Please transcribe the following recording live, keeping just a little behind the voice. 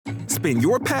Spin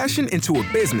your passion into a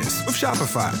business with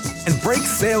Shopify and break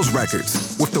sales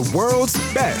records with the world's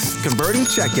best converting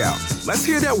checkout. Let's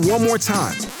hear that one more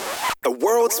time. The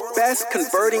world's best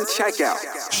converting checkout.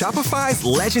 Shopify's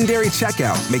legendary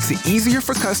checkout makes it easier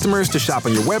for customers to shop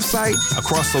on your website,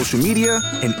 across social media,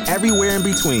 and everywhere in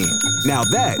between. Now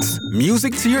that's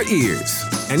music to your ears.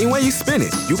 Any way you spin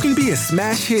it, you can be a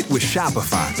smash hit with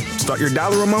Shopify. Start your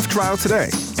 $1 a month trial today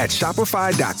at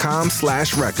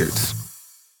shopify.com/records.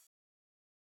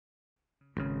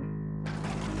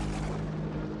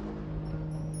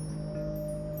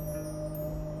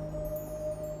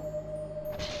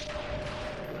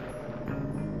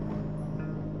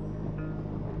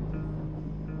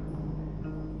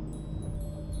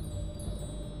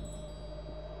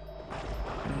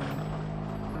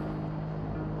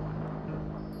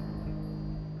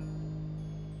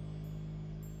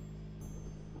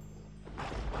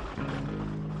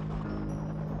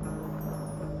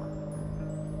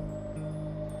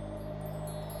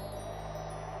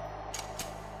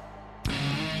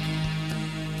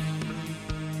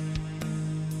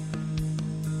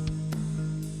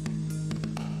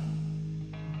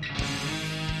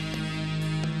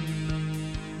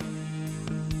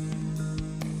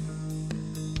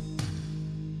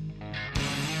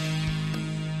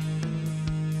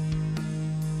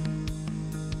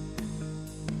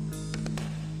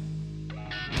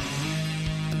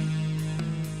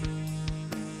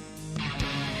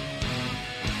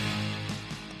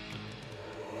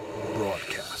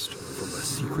 Broadcast from a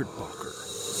secret bunker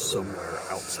somewhere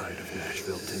outside of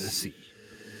Nashville, Tennessee.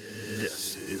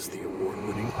 This is the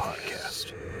award-winning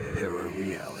podcast,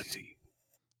 Parareality.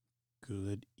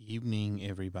 Good evening,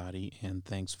 everybody, and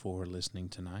thanks for listening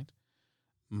tonight.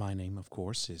 My name, of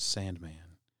course, is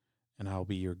Sandman, and I'll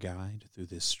be your guide through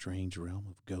this strange realm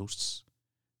of ghosts,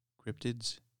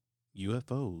 cryptids,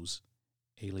 UFOs,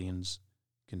 aliens,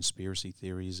 conspiracy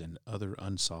theories, and other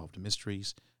unsolved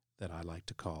mysteries that I like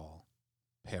to call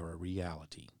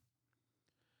Parareality.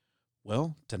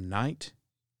 Well, tonight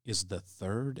is the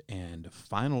third and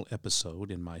final episode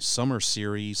in my summer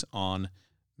series on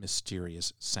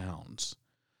mysterious sounds.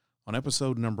 On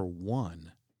episode number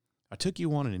 1, I took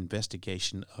you on an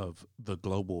investigation of the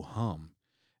global hum,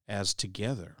 as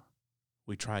together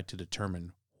we tried to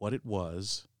determine what it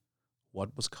was,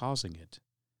 what was causing it,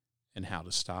 and how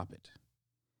to stop it.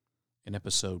 In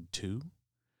episode 2,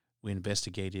 we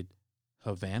investigated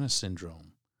Havana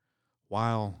syndrome.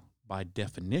 While by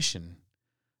definition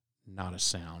not a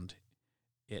sound,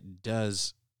 it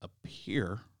does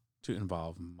appear to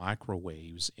involve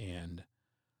microwaves and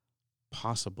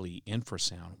possibly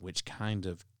infrasound, which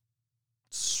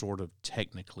sort of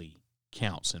technically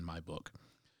counts in my book.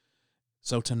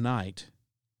 So tonight,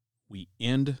 we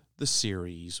end the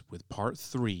series with part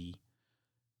 3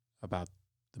 about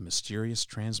the mysterious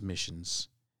transmissions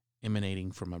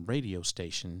emanating from a radio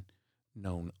station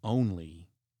known only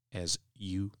as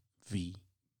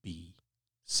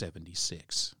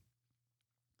UVB-76.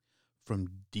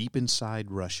 From deep inside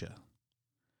Russia,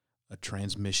 a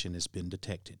transmission has been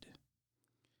detected.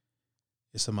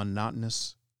 It's a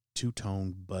monotonous,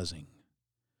 two-tone buzzing.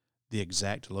 The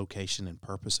exact location and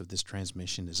purpose of this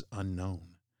transmission is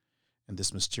unknown, and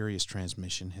this mysterious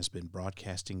transmission has been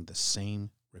broadcasting the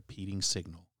same repeating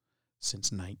signal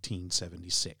since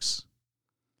 1976.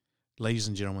 Ladies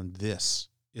and gentlemen, this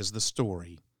is the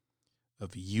story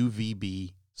of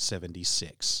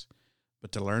UVB-76.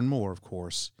 But to learn more, of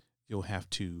course, you'll have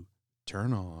to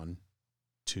turn on,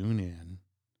 tune in,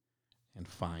 and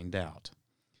find out.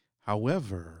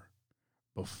 However,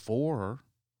 before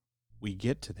we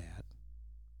get to that,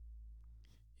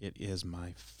 it is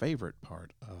my favorite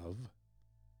part of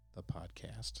the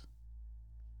podcast,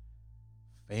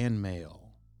 fan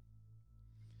mail.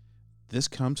 This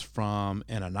comes from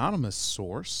an anonymous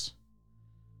source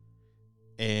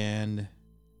and a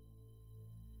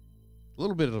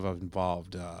little bit of an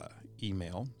involved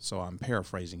email, so I'm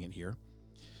paraphrasing it here.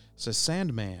 It says,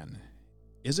 Sandman,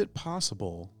 is it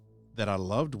possible that a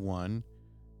loved one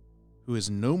who is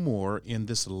no more in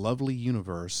this lovely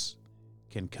universe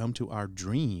can come to our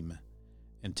dream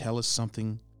and tell us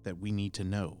something that we need to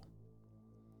know?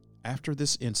 After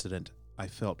this incident, I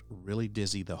felt really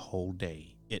dizzy the whole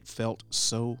day. It felt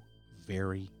so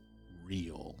very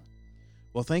real.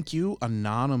 Well, thank you,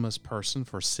 anonymous person,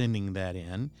 for sending that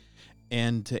in.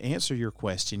 And to answer your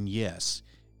question, yes,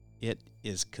 it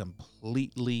is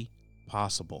completely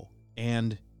possible.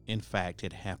 And in fact,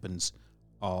 it happens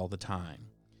all the time.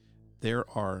 There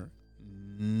are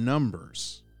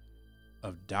numbers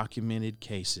of documented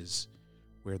cases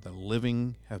where the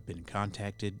living have been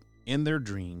contacted in their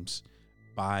dreams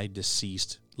by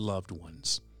deceased loved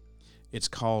ones. It's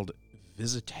called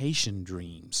visitation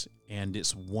dreams, and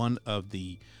it's one of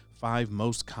the 5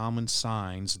 most common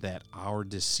signs that our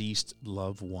deceased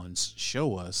loved ones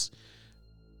show us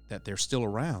that they're still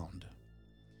around.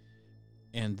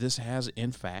 And this has,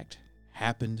 in fact,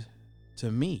 happened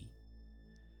to me.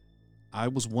 I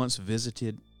was once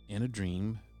visited in a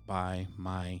dream by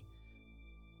my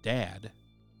dad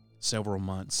several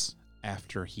months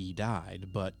after he died,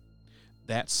 but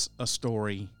that's a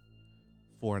story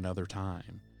for another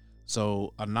time.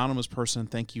 So, anonymous person,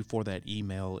 thank you for that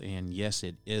email. And yes,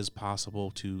 it is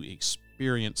possible to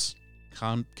experience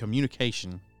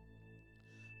communication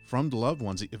from the loved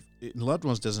ones. Loved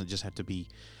ones doesn't just have to be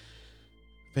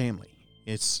family.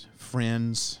 It's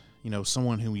friends,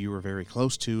 someone who you were very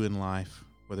close to in life,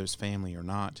 whether it's family or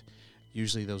not.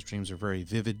 Usually those dreams are very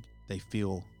vivid. They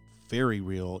feel very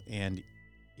real, and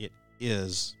it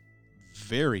is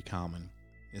very common.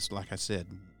 It's, like I said,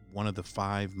 one of the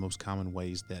 5 most common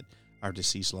ways that our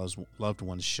deceased loved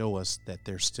ones show us that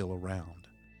they're still around.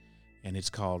 And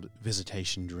it's called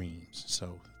visitation dreams.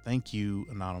 So thank you,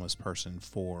 anonymous person,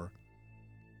 for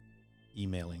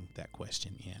emailing that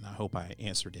question in. I hope I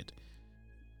answered it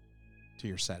to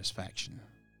your satisfaction.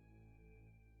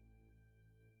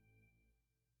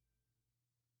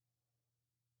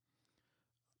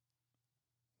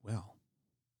 Well,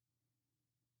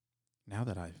 now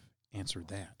that I've answered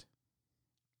that,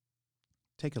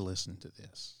 take a listen to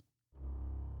this.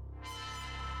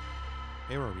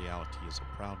 Parareality is a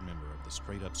proud member of the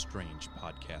Straight Up Strange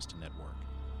podcast network.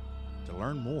 To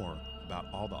learn more about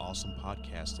all the awesome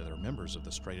podcasts that are members of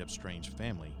the Straight Up Strange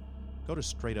family, go to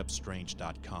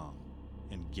straightupstrange.com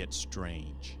and get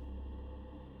strange.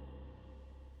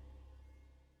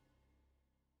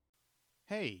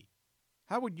 Hey,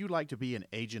 how would you like to be an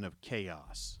agent of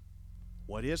chaos?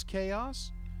 What is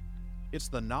chaos? It's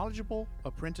the knowledgeable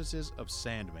apprentices of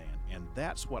Sandman, and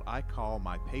that's what I call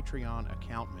my Patreon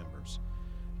account members.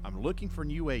 I'm looking for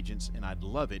new agents, and I'd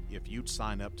love it if you'd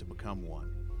sign up to become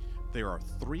one. There are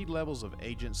 3 levels of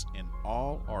agents, and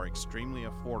all are extremely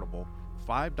affordable,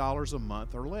 $5 a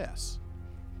month or less.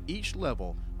 Each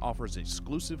level offers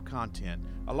exclusive content,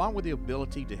 along with the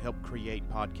ability to help create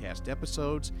podcast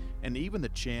episodes, and even the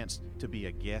chance to be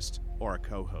a guest or a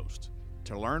co-host.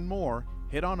 To learn more,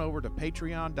 head on over to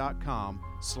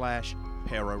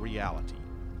patreon.com/parareality.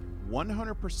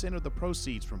 100% of the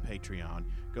proceeds from Patreon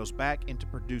goes back into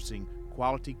producing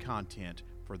quality content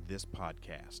for this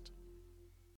podcast.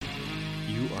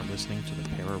 You are listening to the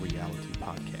Parareality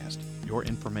Podcast, your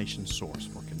information source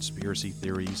for conspiracy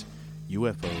theories,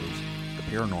 UFOs, the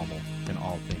paranormal, and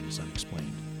all things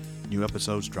unexplained. New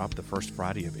episodes drop the first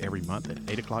Friday of every month at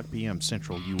 8 o'clock p.m.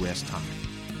 Central U.S. time.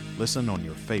 Listen on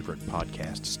your favorite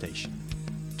podcast station.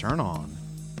 Turn on,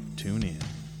 tune in,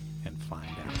 and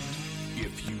find out.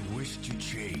 If you wish to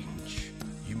change,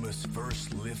 you must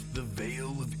first lift the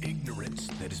veil of ignorance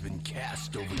that has been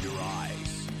cast over your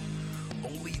eyes.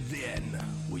 Only then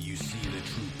will you see the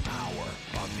true power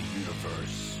of the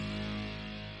universe.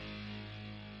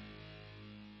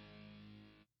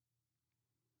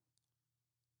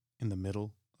 In the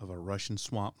middle of a Russian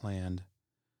swampland,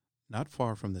 not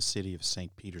far from the city of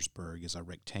St. Petersburg, is a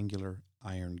rectangular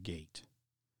iron gate.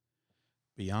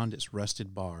 Beyond its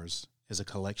rusted bars is a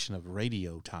collection of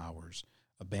radio towers,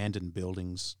 abandoned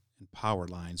buildings, and power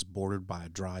lines bordered by a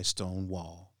dry stone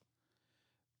wall.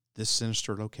 This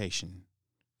sinister location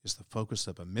is the focus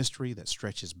of a mystery that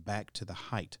stretches back to the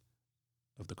height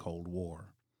of the Cold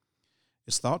War.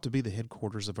 It's thought to be the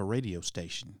headquarters of a radio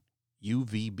station,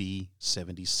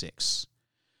 UVB-76.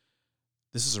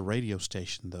 This is a radio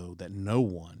station, though, that no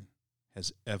one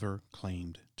has ever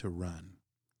claimed to run.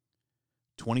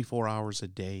 24 hours a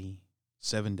day,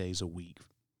 7 days a week,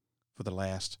 for the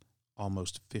last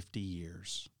almost 50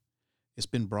 years. It's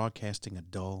been broadcasting a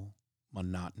dull,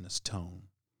 monotonous tone.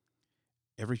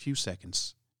 Every few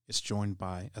seconds, it's joined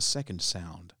by a second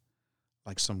sound,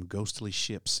 like some ghostly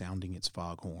ship sounding its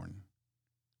foghorn.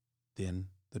 Then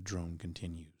the drone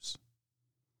continues.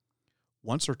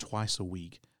 Once or twice a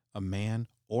week, a man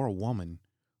or a woman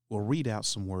will read out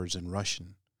some words in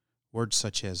Russian, words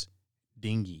such as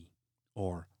dingy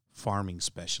or farming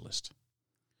specialist.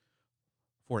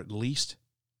 For at least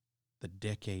the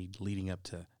decade leading up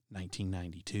to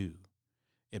 1992,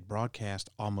 it broadcast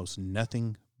almost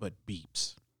nothing but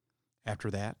beeps. After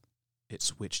that, it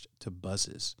switched to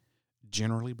buzzes,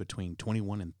 generally between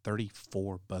 21 and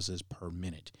 34 buzzes per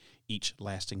minute, each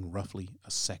lasting roughly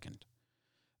a second.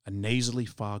 A nasally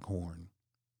foghorn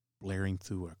blaring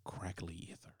through a crackly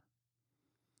ether.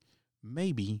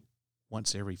 Maybe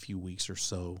once every few weeks or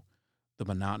so, the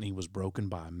monotony was broken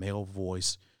by a male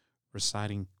voice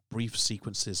reciting brief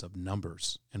sequences of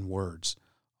numbers and words,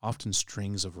 often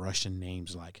strings of Russian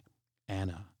names like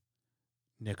Anna,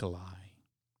 Nikolai,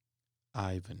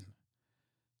 Ivan,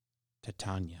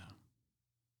 Titania,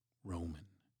 Roman.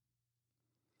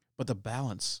 But the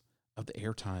balance of the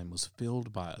airtime was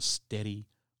filled by a steady,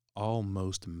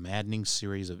 almost maddening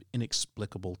series of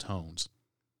inexplicable tones.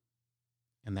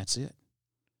 And that's it.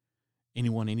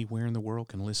 Anyone anywhere in the world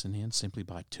can listen in simply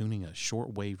by tuning a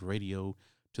shortwave radio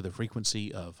to the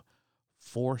frequency of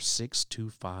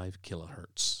 4625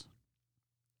 kilohertz.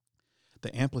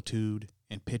 The amplitude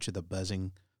and pitch of the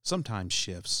buzzing sometimes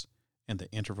shifts, and the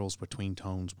intervals between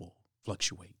tones will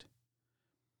fluctuate.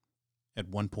 At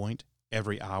one point,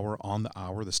 every hour on the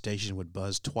hour, the station would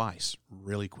buzz twice,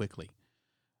 really quickly.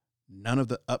 None of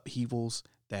the upheavals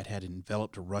that had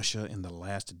enveloped Russia in the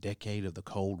last decade of the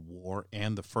Cold War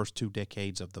and the first 2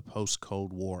 decades of the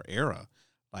post-Cold War era,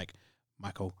 like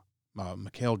Mikhail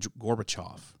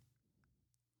Gorbachev,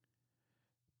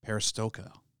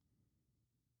 Perestroika,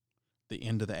 the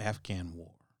end of the Afghan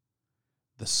War,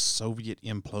 the Soviet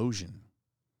implosion,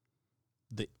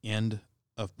 the end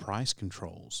of price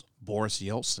controls, Boris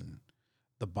Yeltsin,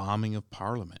 the bombing of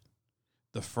Parliament,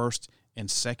 the First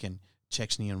and Second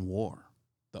Chechen War,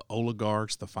 the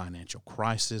oligarchs, the financial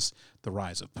crisis, the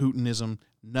rise of Putinism.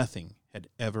 Nothing had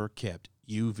ever kept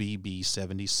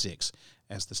UVB-76,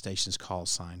 as the station's call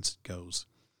sign goes.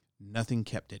 Nothing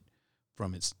kept it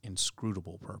from its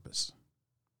inscrutable purpose.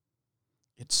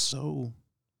 It's so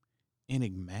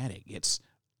enigmatic. It's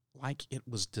like it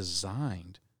was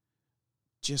designed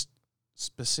just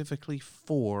specifically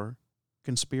for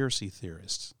conspiracy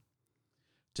theorists.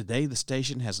 Today, the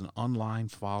station has an online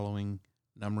following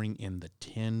numbering in the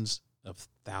tens of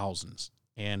thousands.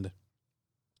 And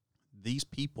these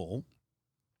people,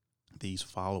 these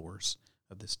followers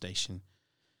of the station,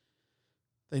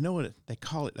 they know it. They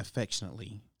call it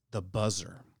affectionately the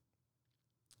buzzer.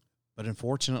 But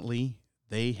unfortunately,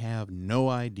 they have no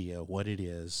idea what it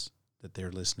is that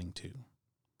they're listening to.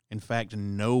 In fact,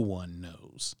 no one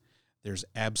knows. There's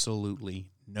absolutely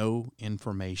no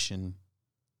information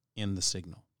in the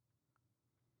signal.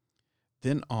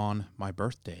 Then on my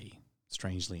birthday,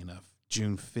 strangely enough,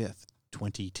 June 5th,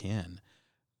 2010,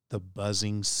 the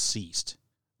buzzing ceased.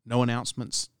 No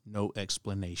announcements, no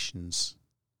explanations,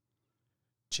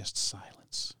 just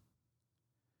silence.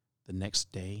 The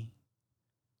next day,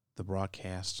 the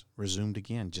broadcast resumed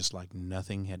again, just like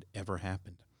nothing had ever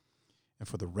happened. And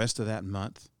for the rest of that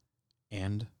month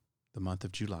and the month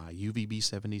of July,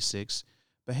 UVB-76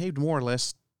 behaved more or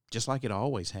less just like it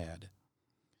always had.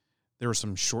 There were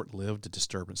some short-lived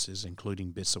disturbances,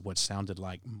 including bits of what sounded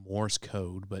like Morse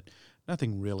code, but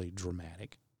nothing really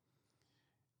dramatic.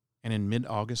 And in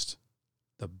mid-August,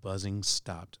 the buzzing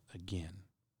stopped again.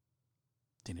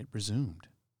 Then it resumed.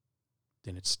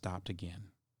 Then it stopped again.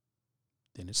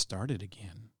 Then it started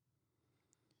again.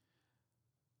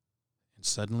 And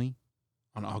suddenly,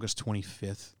 on August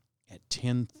 25th, at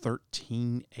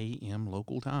 10:13 a.m.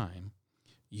 local time,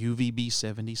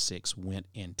 UVB-76 went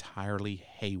entirely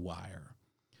haywire.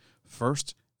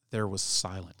 First, there was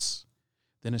silence,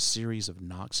 then a series of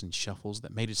knocks and shuffles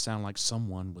that made it sound like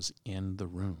someone was in the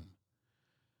room.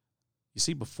 You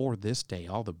see, before this day,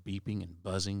 all the beeping and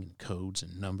buzzing and codes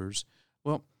and numbers,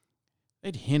 well,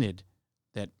 they'd hinted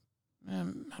that,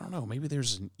 maybe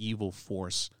there's an evil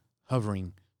force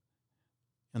hovering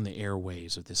in the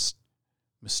airways of this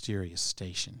mysterious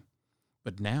station.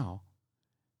 But now,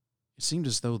 it seemed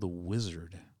as though the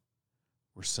wizard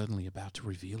were suddenly about to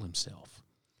reveal himself.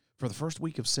 For the first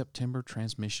week of September,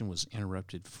 transmission was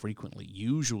interrupted frequently,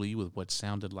 usually with what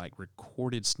sounded like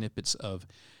recorded snippets of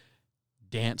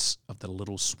Dance of the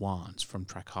Little Swans from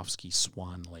Tchaikovsky's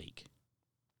Swan Lake.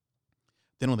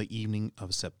 Then on the evening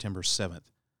of September 7th,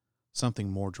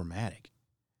 something more dramatic,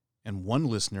 and one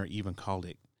listener even called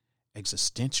it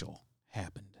existential,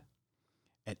 happened.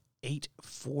 At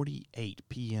 8:48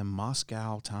 p.m.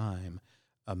 Moscow time,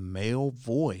 a male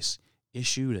voice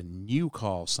issued a new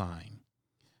call sign,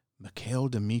 Mikhail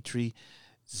Dmitry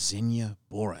Zhenya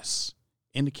Boris,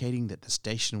 indicating that the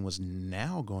station was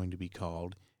now going to be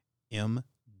called MDZHB.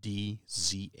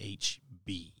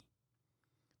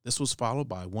 This was followed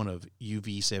by one of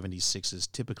UV-76's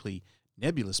typically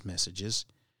nebulous messages,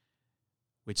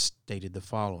 which stated the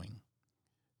following: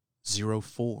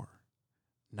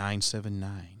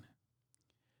 04979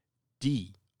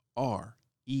 DRENDOUT,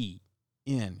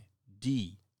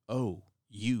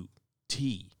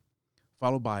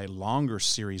 followed by a longer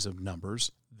series of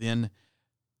numbers, then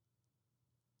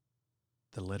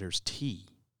the letters TRENERSKII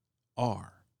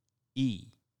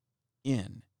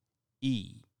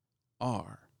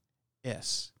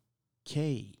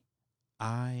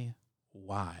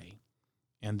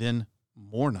and then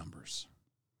more numbers.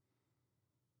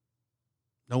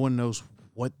 No one knows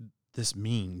what this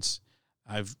means.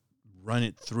 I've run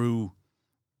it through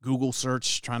Google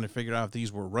search trying to figure out if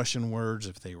these were Russian words,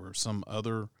 if they were some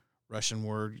other Russian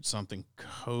word, something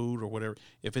code or whatever.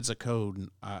 If it's a code,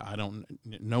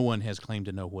 no one has claimed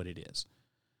to know what it is.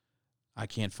 I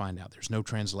can't find out. There's no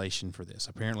translation for this.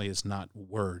 Apparently it's not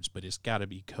words, but it's got to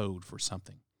be code for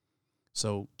something.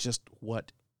 So just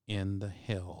what in the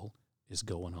hell is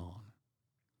going on?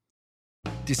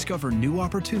 Discover new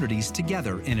opportunities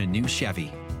together in a new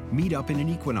Chevy. Meet up in an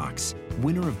Equinox,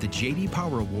 winner of the J.D.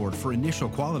 Power Award for initial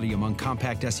quality among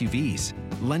compact SUVs.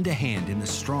 Lend a hand in the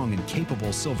strong and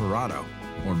capable Silverado,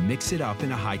 or mix it up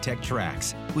in a high-tech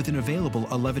Trax with an available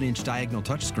 11-inch diagonal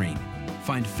touchscreen.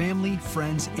 Find family,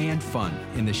 friends, and fun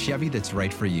in the Chevy that's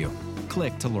right for you.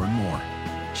 Click to learn more.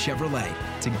 Chevrolet,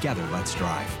 together let's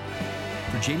drive.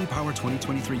 For J.D. Power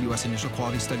 2023 U.S. Initial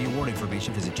Quality Study Award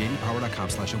information, visit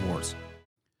jdpower.com/awards.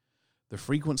 The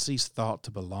frequencies thought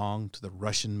to belong to the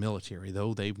Russian military,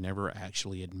 though they've never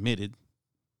actually admitted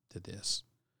to this.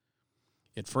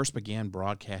 It first began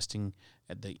broadcasting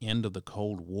at the end of the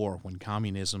Cold War when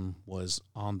communism was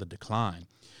on the decline,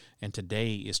 and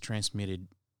today is transmitted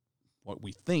what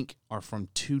we think are from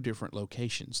two different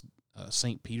locations, a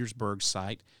St. Petersburg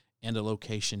site and a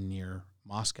location near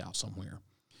Moscow somewhere.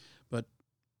 But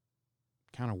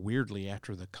kind of weirdly,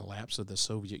 after the collapse of the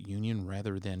Soviet Union,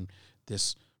 rather than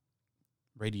this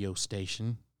radio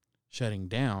station shutting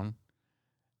down,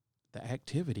 the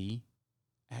activity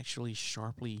actually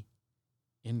sharply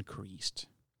increased.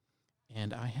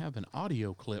 And I have an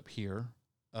audio clip here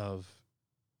of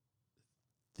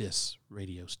this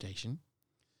radio station.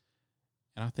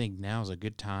 And I think now's a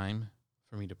good time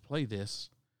for me to play this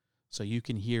so you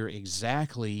can hear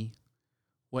exactly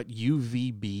what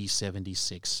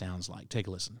UVB-76 sounds like. Take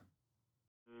a listen.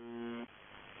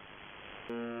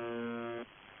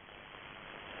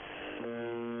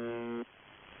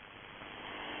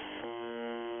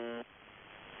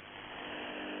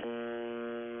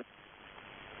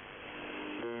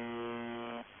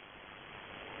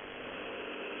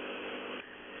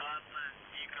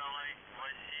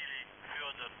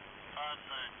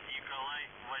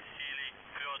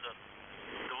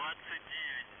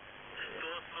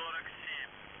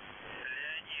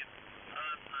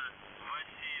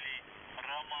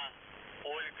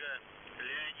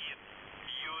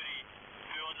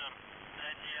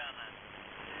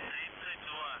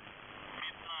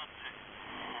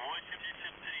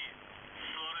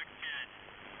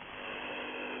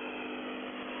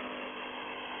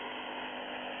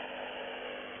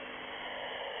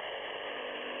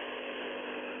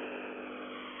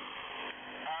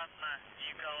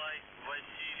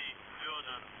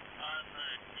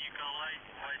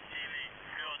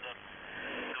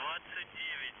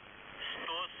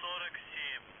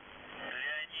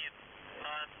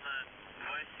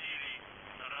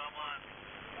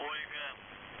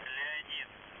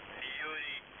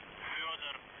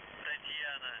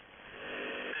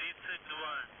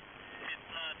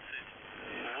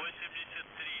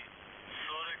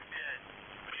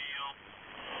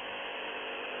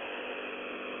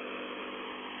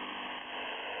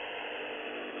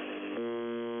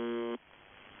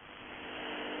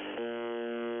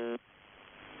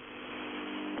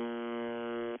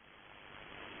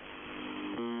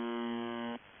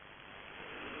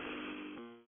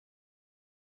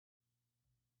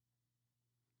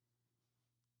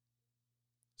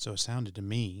 So it sounded to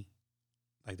me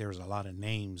like there was a lot of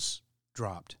names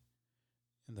dropped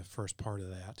in the first part of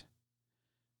that.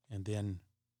 And then,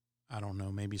 I don't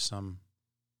know, maybe some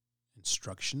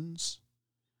instructions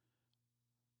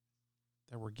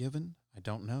that were given. I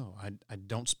don't know. I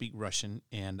don't speak Russian,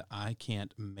 and I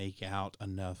can't make out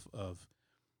enough of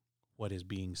what is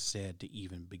being said to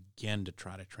even begin to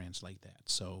try to translate that.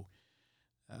 So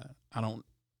I don't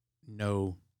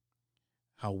know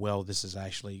how well this is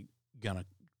actually going to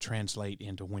translate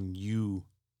into when you,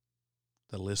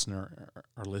 the listener,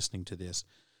 are listening to this.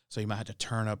 So you might have to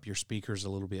turn up your speakers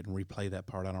a little bit and replay that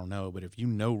part. I don't know. But if you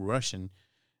know Russian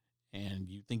and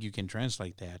you think you can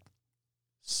translate that,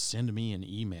 send me an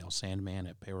email,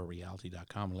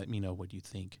 sandman@parareality.com, and let me know what you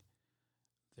think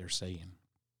they're saying.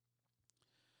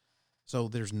 So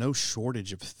there's no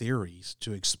shortage of theories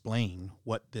to explain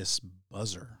what this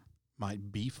buzzer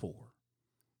might be for,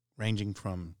 ranging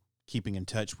from keeping in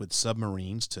touch with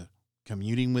submarines to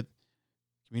communicating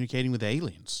with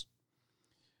aliens.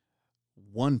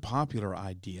 One popular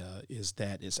idea is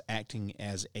that it's acting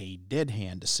as a dead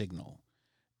hand signal.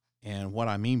 And what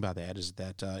I mean by that is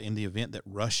that in the event that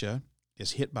Russia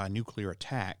is hit by a nuclear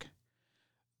attack,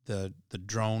 the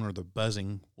drone or the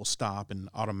buzzing will stop and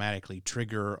automatically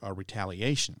trigger a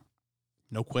retaliation.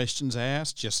 No questions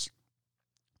asked, just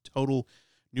total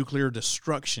nuclear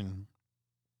destruction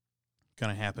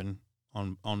going to happen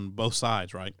on both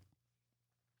sides, right?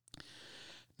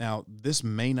 Now, this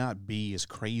may not be as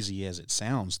crazy as it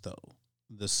sounds, though.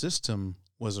 The system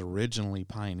was originally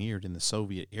pioneered in the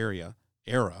Soviet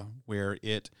era where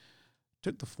it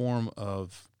took the form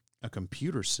of a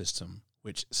computer system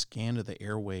which scanned the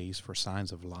airways for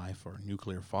signs of life or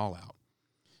nuclear fallout.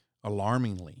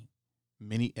 Alarmingly,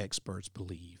 many experts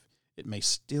believe it may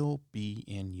still be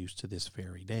in use to this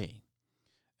very day.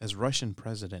 As Russian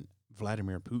President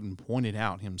Vladimir Putin pointed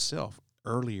out himself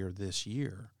earlier this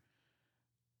year,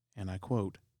 and I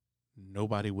quote,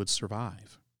 "Nobody would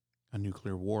survive a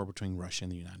nuclear war between Russia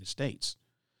and the United States."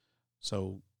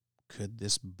 So could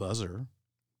this buzzer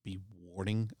be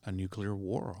warding a nuclear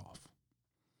war off?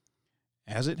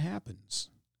 As it happens,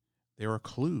 there are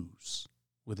clues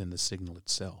within the signal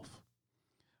itself.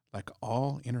 Like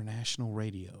all international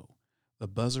radio, the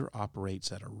buzzer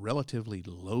operates at a relatively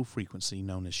low frequency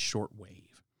known as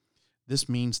shortwave. This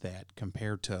means that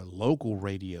compared to local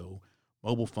radio,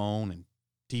 mobile phone, and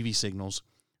TV signals,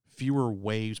 fewer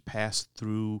waves pass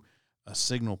through a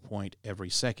signal point every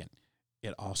second.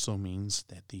 It also means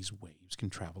that these waves can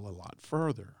travel a lot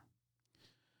further.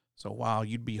 So while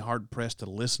you'd be hard-pressed to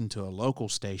listen to a local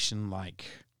station like,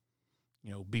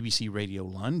 BBC Radio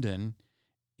London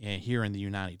here in the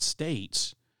United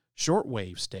States,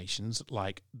 shortwave stations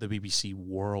like the BBC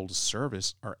World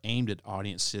Service are aimed at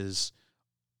audiences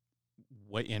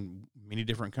in many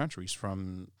different countries,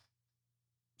 from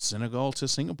Senegal to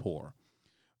Singapore.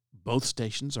 Both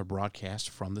stations are broadcast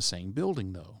from the same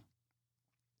building, though.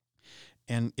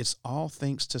 And it's all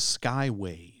thanks to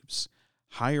skywaves,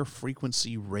 higher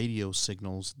frequency radio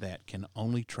signals that can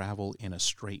only travel in a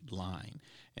straight line.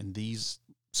 And these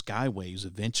skywaves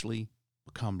eventually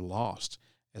become lost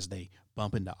as they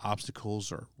bump into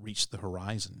obstacles or reach the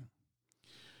horizon.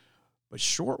 But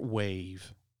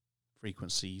shortwave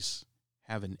frequencies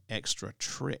have an extra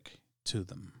trick to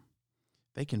them.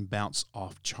 They can bounce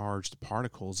off charged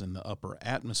particles in the upper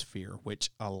atmosphere,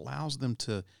 which allows them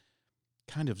to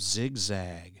kind of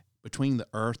zigzag between the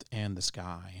earth and the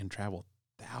sky and travel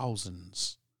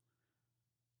thousands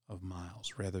of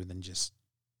miles rather than just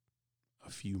a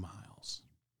few miles.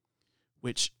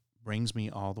 Which brings me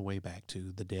all the way back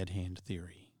to the dead hand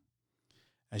theory.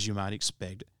 As you might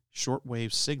expect,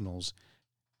 shortwave signals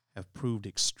have proved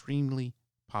extremely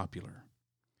popular.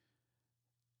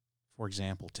 For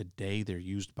example, today they're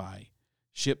used by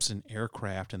ships and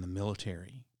aircraft in the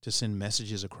military to send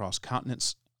messages across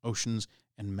continents, oceans,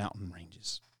 and mountain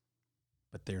ranges.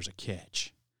 But there's a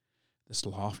catch. This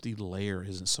lofty layer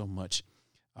isn't so much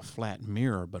a flat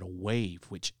mirror, but a wave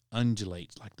which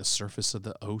undulates like the surface of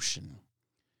the ocean.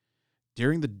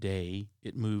 During the day,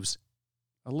 it moves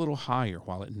a little higher,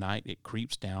 while at night it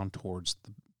creeps down towards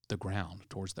the ground,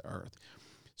 towards the earth.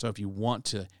 So if you want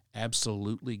to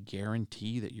absolutely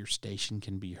guarantee that your station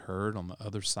can be heard on the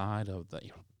other side of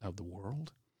the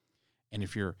world, and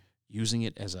if you're using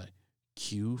it as a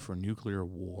cue for nuclear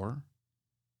war,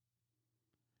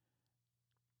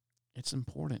 it's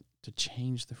important to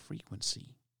change the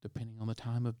frequency depending on the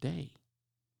time of day.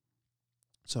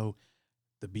 So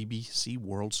the BBC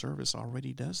World Service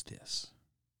already does this.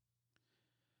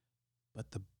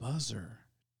 But the buzzer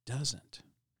doesn't.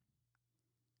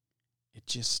 It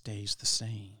just stays the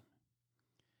same.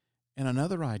 And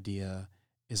another idea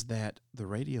is that the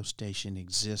radio station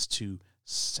exists to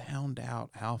sound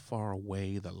out how far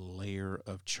away the layer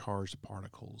of charged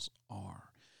particles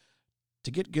are.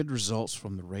 To get good results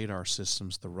from the radar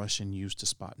systems the Russians used to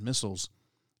spot missiles,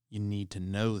 you need to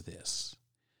know this.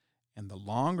 And the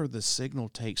longer the signal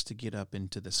takes to get up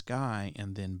into the sky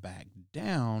and then back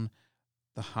down,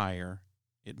 the higher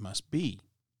it must be.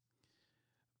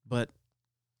 But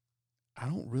I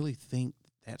don't really think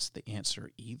that's the answer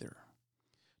either.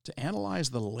 To analyze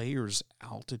the layer's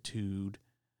altitude,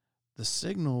 the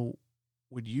signal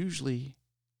would usually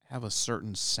have a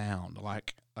certain sound,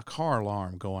 like a car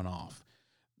alarm going off.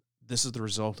 This is the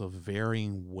result of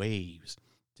varying waves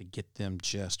to get them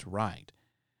just right.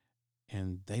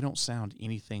 And they don't sound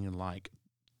anything like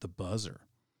the buzzer.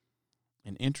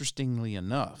 And interestingly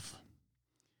enough,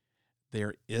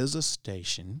 there is a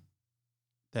station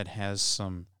that has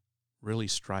some really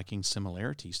striking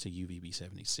similarities to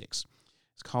UVB-76.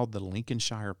 It's called the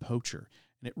Lincolnshire Poacher,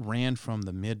 and it ran from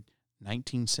the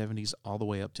mid-1970s all the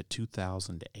way up to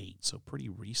 2008, so pretty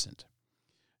recent.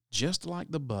 Just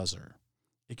like the buzzer,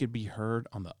 it could be heard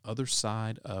on the other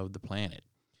side of the planet.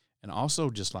 And also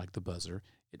just like the buzzer,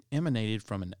 It emanated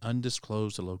from an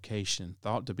undisclosed location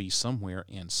thought to be somewhere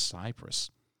in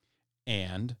Cyprus.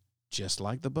 And, just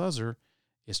like the buzzer,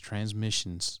 its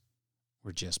transmissions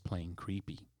were just plain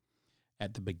creepy.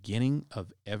 At the beginning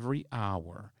of every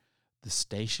hour, the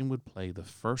station would play the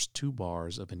first 2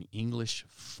 bars of an English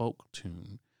folk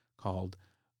tune called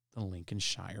the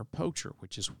Lincolnshire Poacher,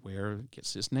 which is where it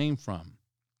gets its name from.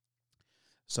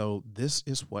 So this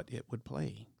is what it would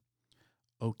play.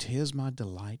 "Oh, 'tis my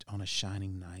delight on a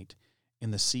shining night,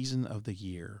 in the season of the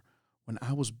year, when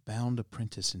I was bound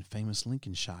apprentice in famous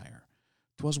Lincolnshire.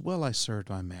 'Twas well I served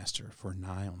my master for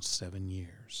nigh on 7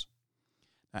 years."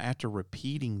 Now, after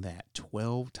repeating that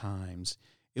 12 times,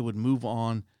 it would move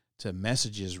on to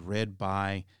messages read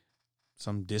by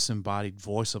some disembodied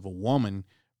voice of a woman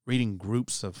reading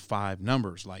groups of 5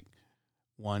 numbers like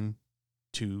 1,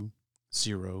 2,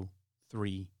 0,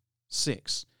 3,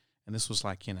 6. And this was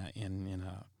like in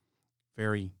a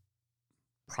very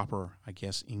proper, I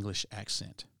guess, English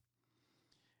accent.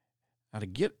 Now, to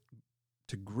get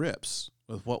to grips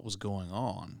with what was going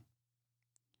on,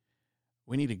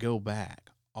 we need to go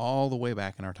back, all the way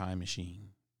back in our time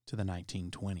machine, to the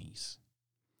 1920s.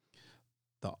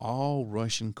 The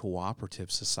All-Russian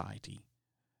Cooperative Society,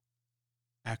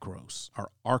 Arcos,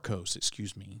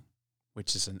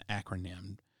 which is an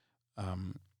acronym,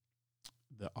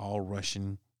 the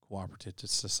All-Russian Cooperative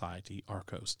Society,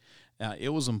 Arcos. It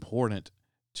was important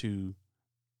to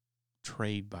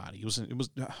trade body.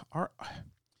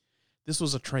 This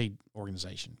was a trade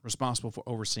organization responsible for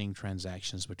overseeing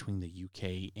transactions between the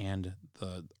UK and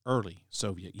the early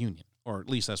Soviet Union, or at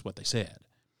least that's what they said.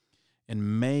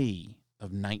 In May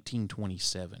of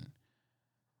 1927,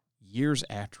 years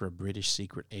after a British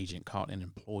secret agent caught an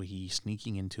employee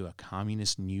sneaking into a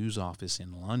communist news office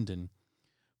in London,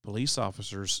 police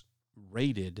officers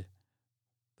raided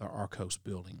the Arcos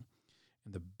building.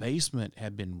 And the basement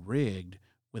had been rigged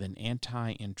with an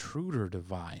anti-intruder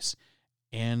device,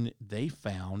 and they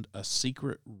found a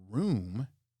secret room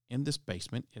in this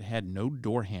basement. It had no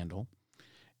door handle,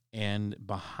 and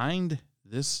behind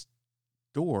this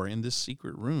door in this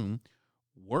secret room,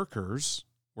 workers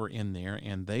were in there,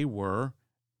 and they were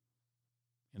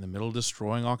in the middle of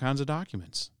destroying all kinds of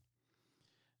documents.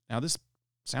 Now, this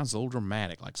sounds a little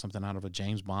dramatic, like something out of a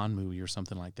James Bond movie or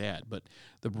something like that, but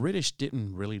the British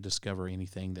didn't really discover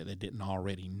anything that they didn't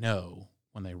already know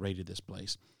when they raided this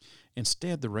place.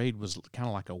 Instead, the raid was kind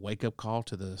of like a wake-up call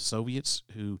to the Soviets,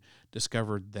 who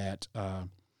discovered that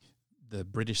the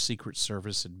British Secret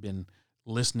Service had been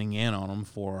listening in on them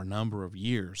for a number of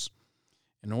years.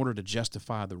 In order to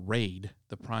justify the raid,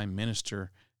 the Prime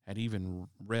Minister had even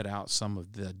read out some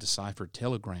of the deciphered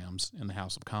telegrams in the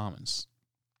House of Commons.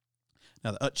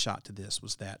 Now, the upshot to this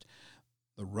was that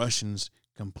the Russians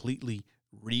completely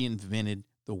reinvented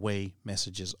the way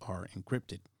messages are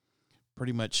encrypted.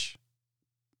 Pretty much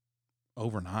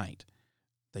overnight,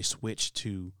 they switched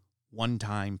to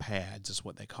one-time pads, is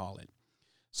what they call it.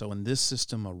 So in this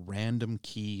system, a random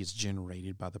key is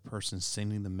generated by the person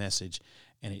sending the message,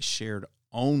 and it's shared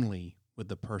only with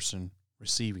the person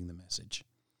receiving the message.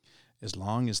 As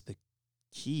long as the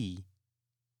key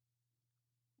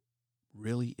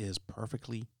really is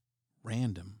perfectly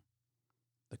random,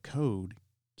 the code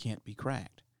can't be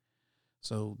cracked.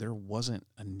 So there wasn't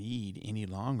a need any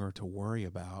longer to worry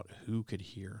about who could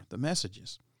hear the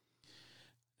messages.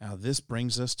 Now, this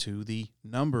brings us to the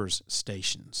numbers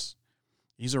stations.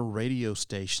 These are radio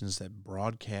stations that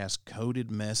broadcast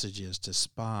coded messages to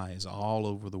spies all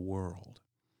over the world.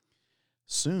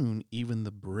 Soon, even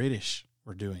the British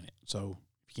were doing it. So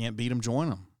if you can't beat them, join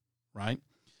them, right?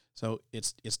 So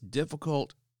it's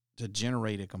difficult to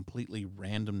generate a completely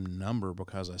random number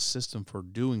because a system for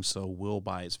doing so will,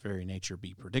 by its very nature,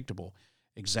 be predictable,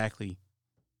 exactly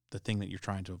the thing that you're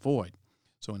trying to avoid.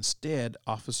 So instead,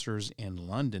 officers in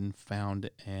London found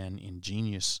an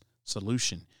ingenious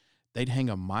solution. They'd hang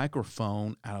a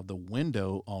microphone out of the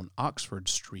window on Oxford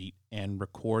Street and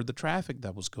record the traffic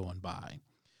that was going by.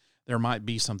 There might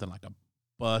be something like a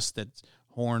bus that's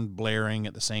horn blaring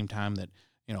at the same time that,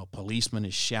 a policeman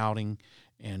is shouting,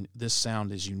 and this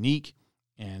sound is unique,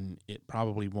 and it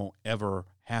probably won't ever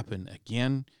happen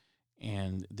again,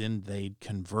 and then they'd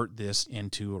convert this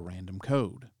into a random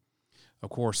code.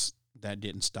 Of course, that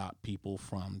didn't stop people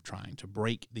from trying to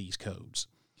break these codes.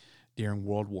 During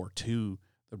World War II,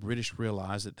 the British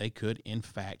realized that they could, in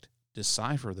fact,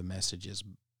 decipher the messages,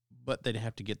 but they'd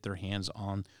have to get their hands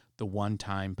on the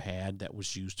one-time pad that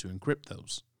was used to encrypt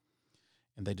those.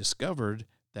 And they discovered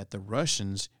that the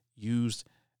Russians used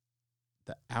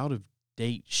the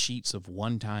out-of-date sheets of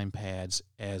one-time pads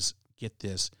as, get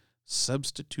this,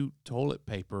 substitute toilet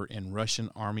paper in Russian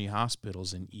army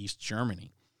hospitals in East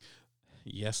Germany.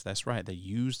 Yes, that's right. They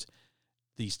used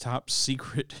these top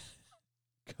secret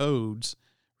codes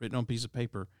written on a piece of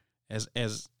paper as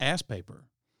paper.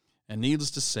 And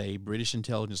needless to say, British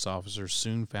intelligence officers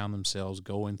soon found themselves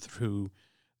going through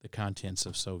the contents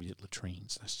of Soviet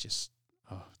latrines. That's just,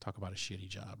 talk about a shitty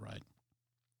job, right?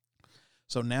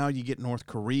 So now you get North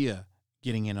Korea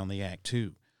getting in on the act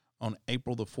too. On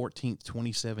April the 14th,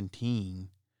 2017,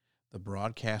 the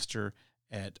broadcaster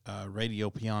at Radio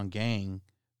Pyongyang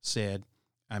said,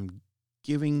 "I'm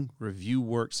giving review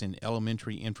works in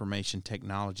elementary information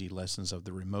technology lessons of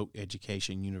the Remote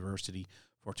Education University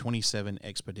for 27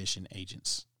 expedition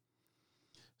agents."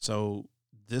 So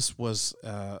this was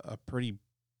a pretty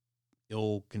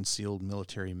ill-concealed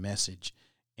military message,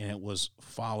 and it was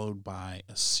followed by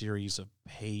a series of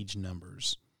page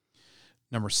numbers.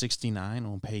 Number 69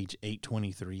 on page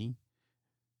 823,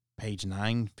 page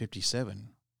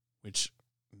 957, which,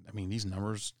 I mean, these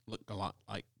numbers look a lot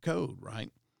like code, right?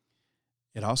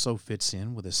 It also fits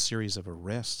in with a series of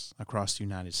arrests across the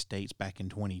United States back in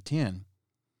 2010.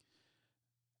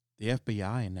 The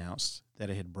FBI announced that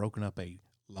it had broken up a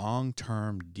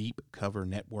long-term deep cover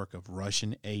network of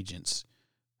Russian agents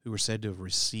who were said to have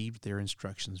received their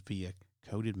instructions via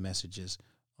coded messages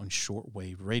on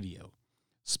shortwave radio,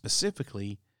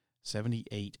 specifically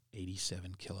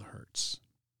 7887 kilohertz.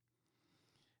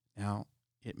 Now,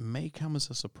 it may come as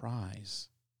a surprise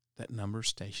that number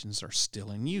stations are still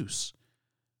in use,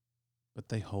 but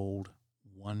they hold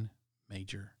one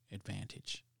major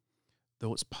advantage.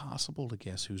 Though it's possible to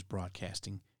guess who's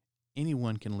broadcasting,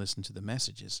 anyone can listen to the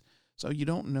messages, so you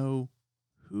don't know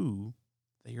who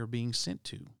they are being sent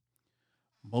to.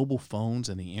 Mobile phones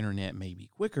and the internet may be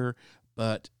quicker,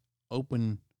 but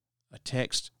open a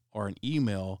text or an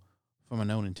email from a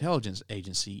known intelligence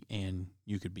agency and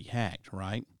you could be hacked,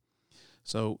 right?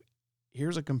 So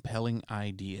here's a compelling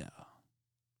idea.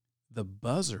 The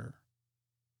buzzer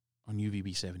on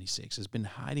UVB-76 has been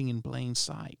hiding in plain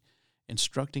sight,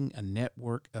 instructing a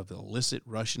network of illicit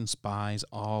Russian spies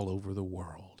all over the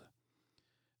world.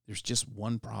 There's just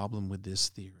one problem with this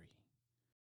theory.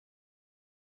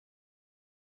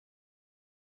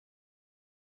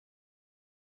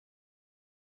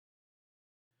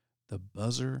 The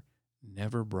buzzer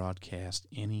never broadcast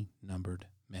any numbered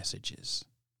messages.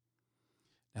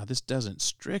 Now, this doesn't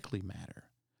strictly matter,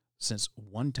 since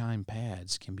one-time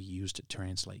pads can be used to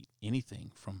translate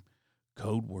anything from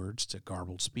code words to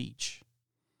garbled speech.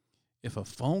 If a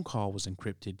phone call was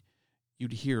encrypted,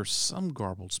 you'd hear some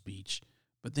garbled speech,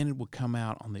 but then it would come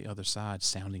out on the other side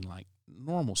sounding like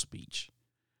normal speech.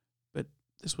 But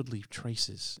this would leave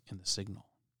traces in the signal.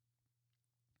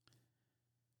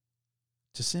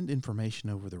 To send information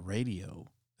over the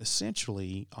radio,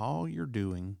 essentially all you're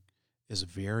doing is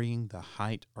varying the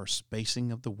height or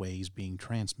spacing of the waves being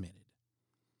transmitted.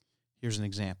 Here's an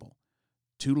example.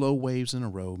 2 low waves in a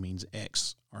row means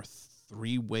X, or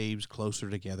 3 waves closer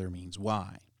together means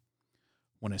Y.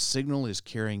 When a signal is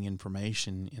carrying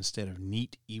information instead of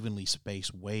neat, evenly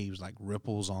spaced waves like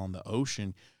ripples on the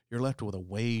ocean, you're left with a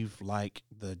wave like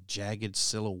the jagged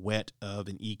silhouette of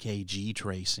an EKG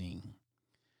tracing.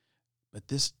 But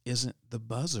this isn't the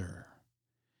buzzer.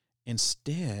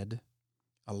 Instead,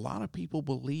 a lot of people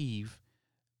believe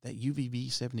that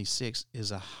UVB-76 is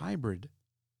a hybrid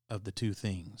of the two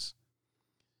things.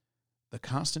 The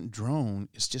constant drone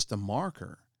is just a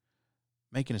marker,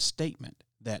 making a statement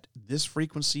that this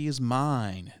frequency is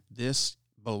mine, this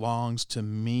belongs to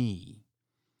me.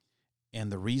 And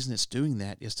the reason it's doing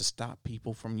that is to stop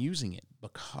people from using it,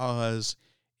 because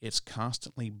it's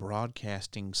constantly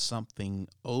broadcasting something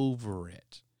over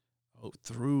it,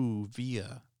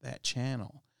 via that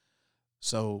channel.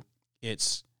 So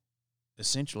it's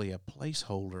essentially a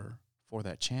placeholder for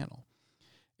that channel.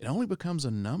 It only becomes a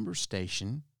number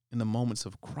station in the moments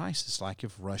of crisis, like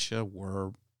if Russia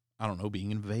were,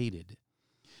 being invaded.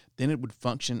 Then it would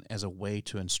function as a way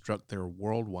to instruct their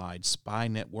worldwide spy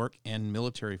network and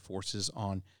military forces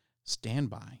on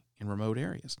standby in remote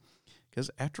areas. Because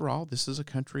after all, this is a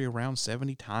country around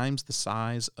 70 times the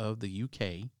size of the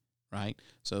UK, right?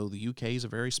 So the UK is a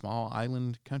very small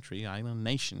island country, island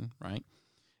nation, right?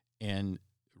 And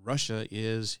Russia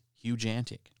is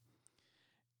hugigantic.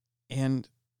 And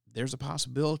there's a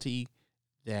possibility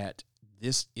that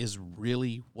this is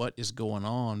really what is going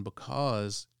on,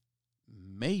 because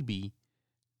maybe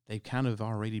they've kind of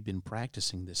already been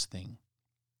practicing this thing.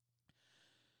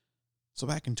 So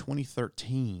back in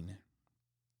 2013,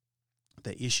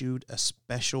 they issued a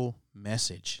special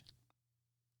message,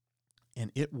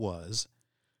 and it was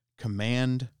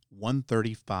Command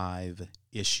 135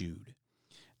 issued.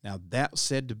 Now, that's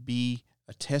said to be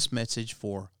a test message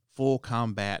for full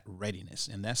combat readiness.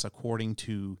 And that's according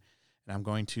to, and I'm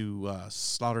going to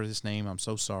slaughter this name, I'm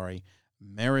so sorry,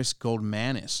 Maris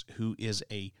Goldmanis, who is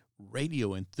a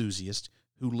radio enthusiast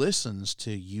who listens to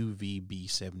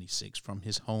UVB-76 from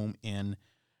his home in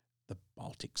the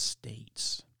Baltic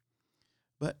states.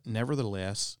 But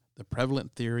nevertheless, the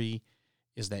prevalent theory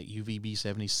is that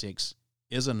UVB-76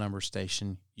 is a number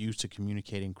station used to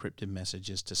communicate encrypted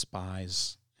messages to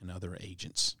spies and other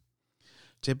agents.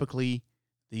 Typically,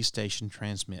 these stations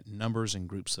transmit numbers in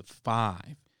groups of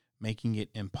 5, making it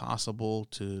impossible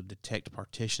to detect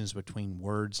partitions between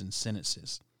words and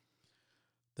sentences.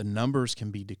 The numbers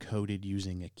can be decoded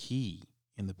using a key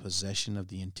in the possession of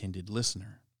the intended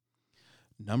listener.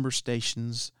 Number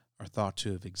stations are thought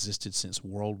to have existed since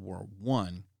World War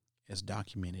I, as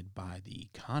documented by the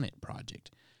Connet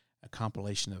Project, a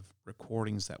compilation of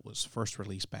recordings that was first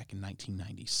released back in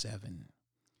 1997.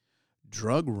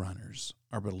 Drug runners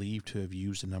are believed to have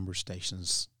used the number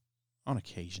stations on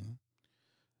occasion.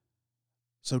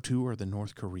 So too are the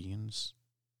North Koreans,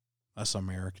 us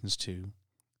Americans too,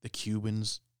 the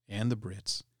Cubans, and the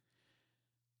Brits.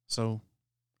 So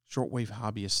shortwave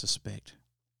hobbyists suspect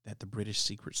that the British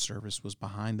Secret Service was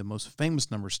behind the most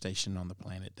famous number station on the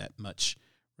planet, that much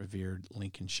revered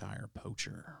Lincolnshire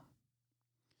poacher.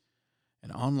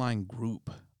 An online group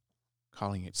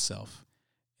calling itself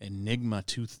Enigma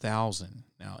 2000.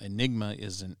 Now, Enigma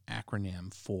is an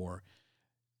acronym for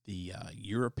the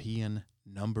European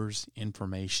Numbers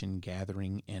Information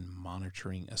Gathering and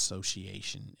Monitoring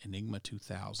Association, Enigma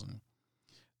 2000.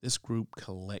 This group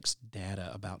collects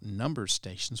data about number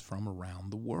stations from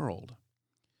around the world.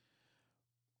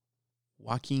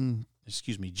 Joshin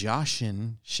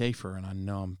Schaefer, and I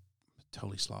know I'm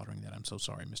totally slaughtering that. I'm so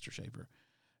sorry, Mr. Schaefer.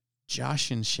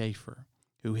 Joshin Schaefer,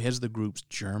 who heads the group's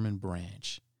German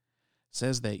branch,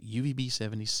 says that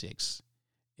UVB-76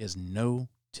 is no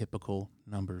typical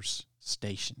numbers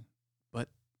station, but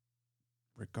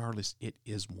regardless, it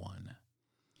is one.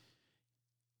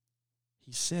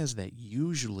 He says that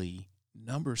usually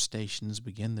number stations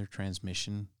begin their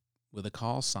transmission with a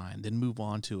call sign, then move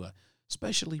on to a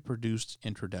specially produced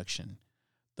introduction.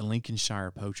 The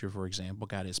Lincolnshire Poacher, for example,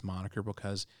 got its moniker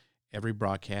because every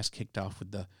broadcast kicked off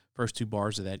with the first 2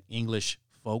 bars of that English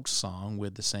folk song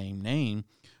with the same name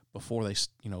before they,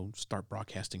 start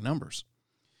broadcasting numbers.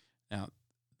 Now,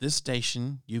 this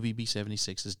station,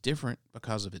 UVB-76, is different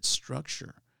because of its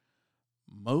structure.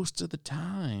 Most of the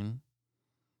time,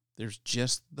 there's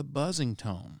just the buzzing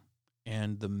tone,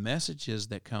 and the messages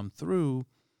that come through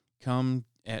come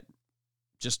at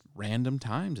just random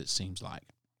times, it seems like.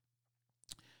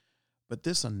 But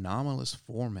this anomalous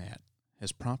format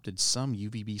has prompted some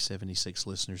UVB-76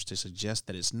 listeners to suggest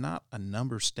that it's not a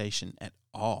number station at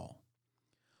all.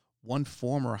 One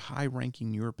former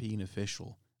high-ranking European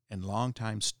official and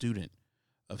longtime student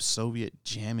of Soviet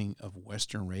jamming of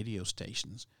Western radio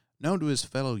stations, known to his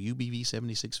fellow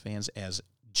UVB-76 fans as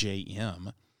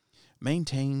JM,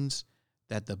 maintains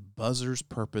that the buzzer's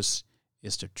purpose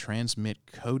is to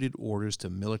transmit coded orders to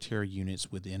military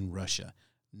units within Russia,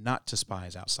 not to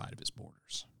spies outside of its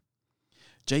borders.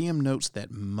 JM notes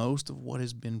that most of what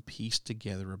has been pieced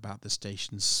together about the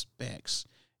station's specs,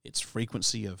 its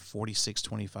frequency of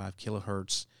 4625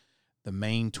 kilohertz, the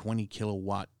main 20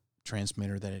 kilowatt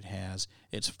transmitter that it has,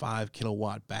 its 5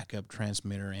 kilowatt backup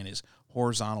transmitter, and its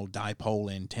horizontal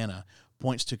dipole antenna,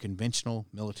 points to conventional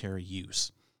military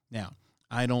use. Now,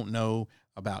 I don't know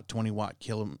about 20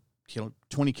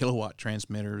 kilowatt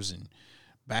transmitters and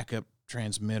backup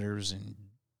transmitters and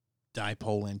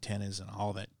dipole antennas and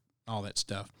all that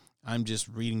stuff. I'm just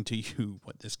reading to you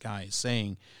what this guy is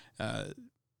saying.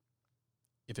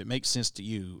 If it makes sense to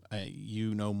you,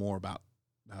 you know more about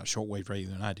shortwave radio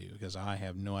than I do, because I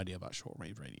have no idea about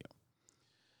shortwave radio.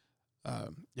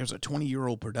 There's a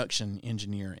 20-year-old production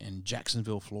engineer in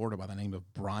Jacksonville, Florida by the name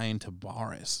of Brian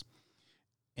Tabaris,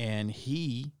 and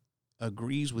he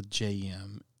agrees with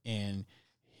JM, and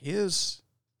his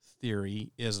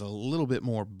theory is a little bit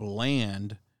more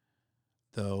bland,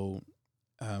 though,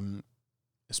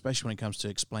 especially when it comes to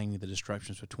explaining the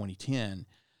disruptions for 2010.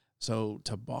 So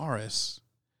Tabaris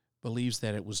believes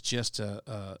that it was just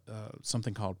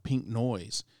something called pink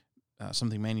noise,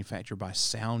 something manufactured by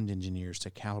sound engineers to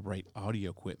calibrate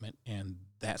audio equipment, and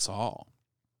that's all.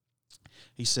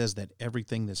 He says that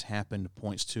everything that's happened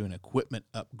points to an equipment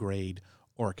upgrade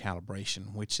or a calibration,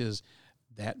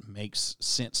 that makes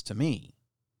sense to me.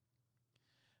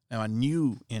 Now, a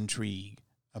new intrigue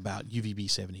about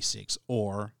UVB-76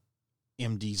 or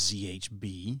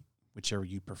MDZHB, whichever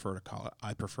you prefer to call it.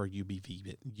 I prefer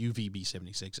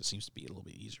UVB-76. It seems to be a little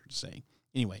bit easier to say.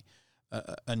 Anyway,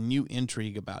 a new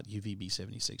intrigue about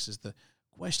UVB-76 is the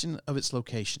question of its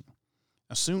location.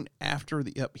 Now, soon after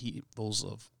the upheavals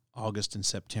of August and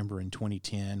September in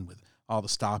 2010, with all the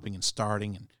stopping and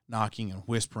starting and knocking and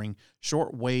whispering,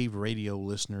 shortwave radio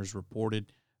listeners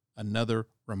reported another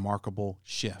remarkable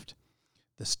shift.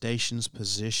 The station's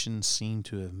position seemed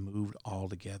to have moved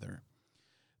altogether.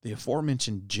 The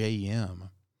aforementioned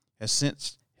JM has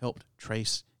since helped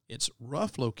trace its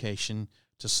rough location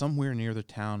to somewhere near the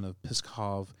town of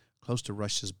Pskov, close to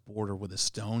Russia's border with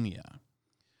Estonia.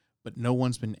 But no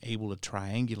one's been able to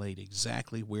triangulate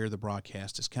exactly where the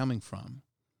broadcast is coming from.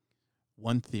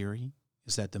 One theory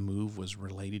is that the move was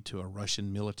related to a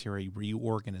Russian military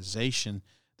reorganization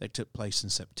that took place in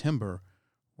September,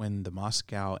 when the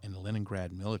Moscow and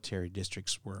Leningrad military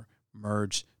districts were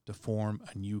merged to form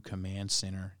a new command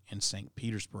center in St.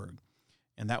 Petersburg.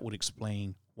 And that would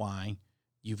explain why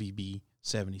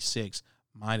UVB-76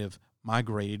 might have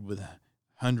migrated with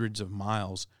hundreds of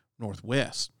miles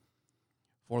northwest.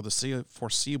 For the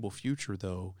foreseeable future,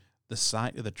 though, the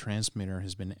site of the transmitter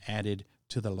has been added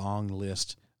to the long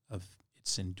list of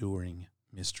its enduring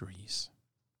mysteries.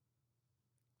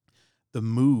 The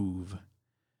move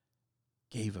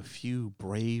gave a few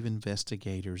brave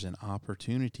investigators an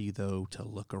opportunity, though, to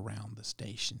look around the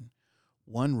station.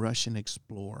 One Russian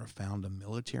explorer found a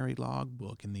military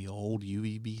logbook in the old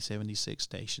UVB-76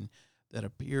 station that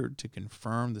appeared to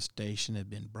confirm the station had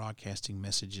been broadcasting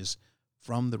messages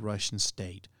from the Russian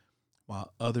state,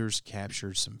 while others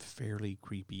captured some fairly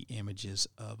creepy images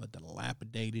of a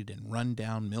dilapidated and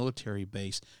run-down military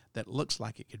base that looks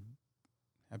like it could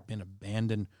have been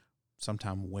abandoned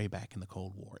sometime way back in the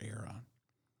Cold War era.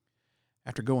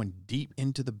 After going deep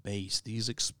into the base, these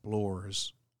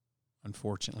explorers,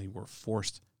 unfortunately, were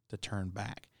forced to turn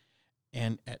back.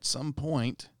 And at some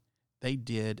point, they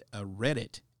did a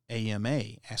Reddit AMA,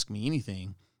 Ask Me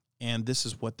Anything, and this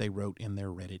is what they wrote in their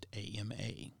Reddit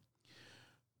AMA.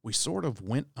 We sort of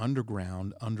went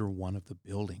underground under one of the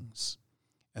buildings.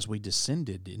 As we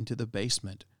descended into the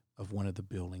basement of one of the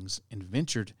buildings and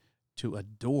ventured to a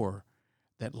door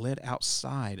that led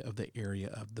outside of the area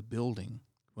of the building.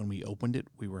 When we opened it,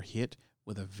 we were hit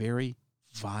with a very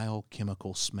vile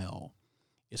chemical smell.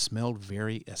 It smelled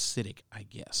very acidic, I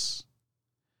guess.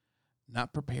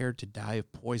 Not prepared to die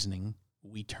of poisoning,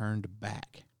 we turned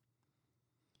back.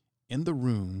 In the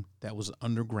room that was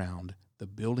underground, the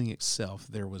building itself,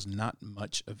 there was not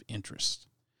much of interest.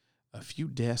 A few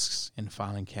desks and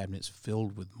filing cabinets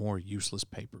filled with more useless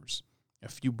papers, a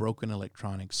few broken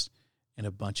electronics, and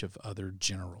a bunch of other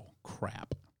general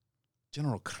crap.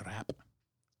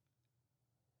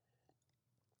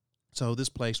 So this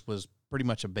place was pretty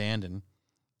much abandoned,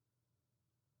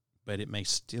 but it may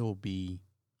still be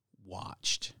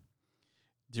watched.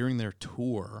 During their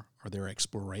tour or their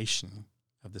exploration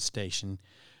of the station,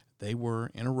 they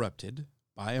were interrupted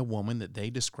by a woman that they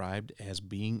described as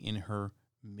being in her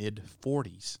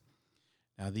mid-40s.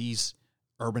 Now, these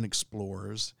urban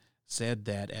explorers said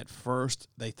that at first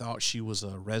they thought she was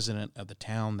a resident of the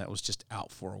town that was just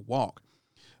out for a walk.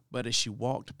 But as she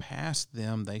walked past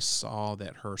them, they saw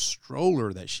that her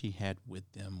stroller that she had with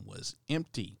them was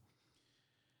empty.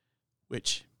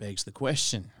 Which begs the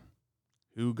question,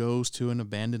 who goes to an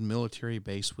abandoned military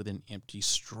base with an empty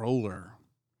stroller?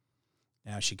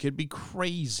 Now, she could be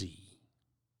crazy.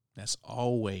 That's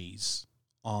always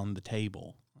on the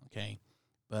table, okay?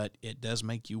 But it does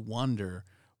make you wonder,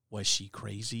 was she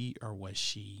crazy or was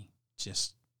she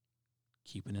just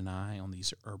keeping an eye on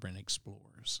these urban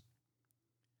explorers?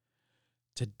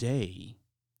 Today,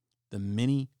 the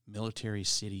mini military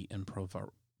city in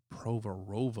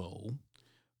Proverovo,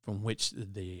 from which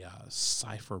the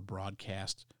cipher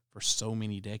broadcast for so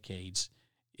many decades,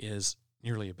 is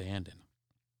nearly abandoned.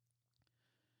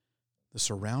 The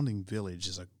surrounding village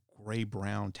is a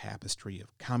gray-brown tapestry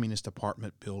of communist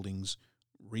apartment buildings,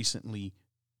 recently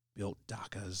built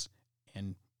dakas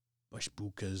and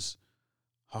bushbukas,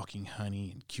 hawking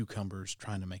honey and cucumbers,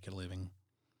 trying to make a living.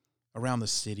 Around the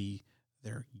city,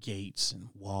 there are gates and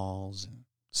walls and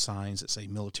signs that say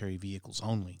military vehicles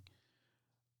only.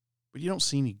 But you don't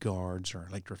see any guards or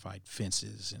electrified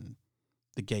fences, and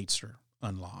the gates are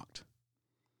unlocked.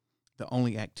 The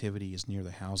only activity is near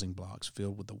the housing blocks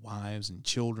filled with the wives and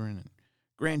children and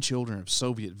grandchildren of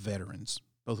Soviet veterans,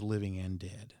 both living and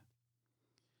dead.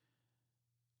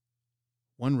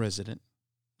 One resident,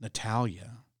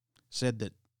 Natalia, said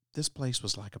that this place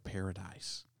was like a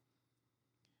paradise.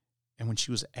 And when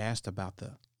she was asked about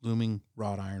the looming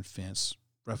wrought iron fence,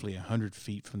 roughly 100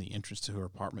 feet from the entrance to her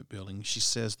apartment building, she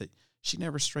says that she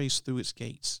never strays through its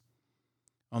gates.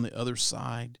 On the other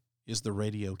side is the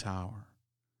radio tower.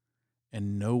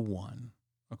 And no one,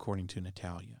 according to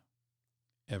Natalia,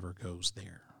 ever goes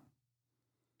there.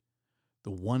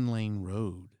 The one-lane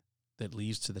road that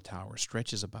leads to the tower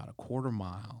stretches about a quarter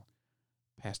mile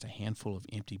past a handful of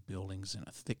empty buildings in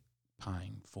a thick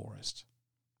pine forest.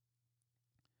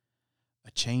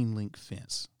 A chain-link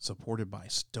fence supported by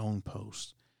stone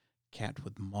posts capped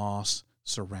with moss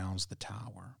surrounds the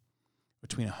tower.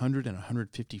 Between 100 and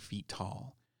 150 feet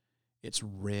tall, it's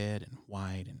red and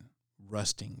white and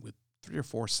rusting with 3 or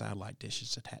 4 satellite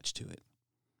dishes attached to it.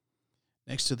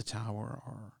 Next to the tower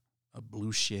are a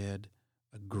blue shed,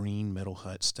 a green metal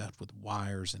hut stuffed with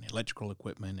wires and electrical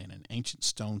equipment, and an ancient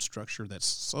stone structure that's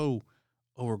so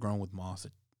overgrown with moss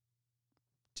it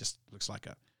just looks like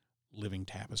a living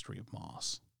tapestry of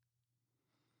moss.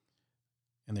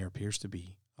 And there appears to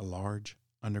be a large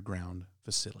underground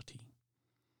facility.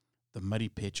 The muddy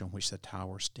pitch on which the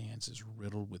tower stands is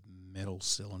riddled with metal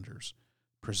cylinders,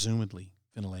 presumably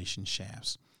ventilation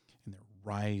shafts, and they're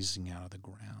rising out of the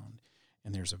ground.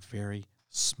 And there's a very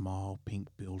small pink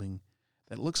building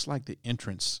that looks like the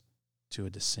entrance to a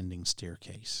descending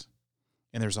staircase.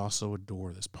 And there's also a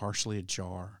door that's partially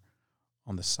ajar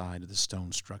on the side of the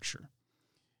stone structure.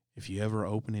 If you ever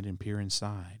open it and peer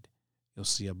inside, you'll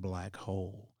see a black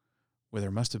hole where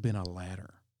there must have been a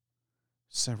ladder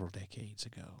several decades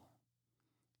ago.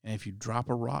 And if you drop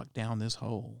a rock down this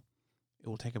hole, it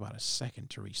will take about a second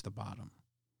to reach the bottom.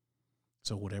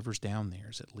 So whatever's down there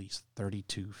is at least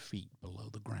 32 feet below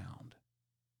the ground.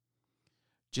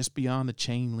 Just beyond the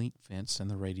chain link fence and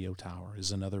the radio tower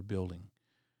is another building,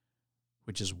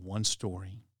 which is 1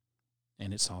 story,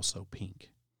 and it's also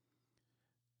pink.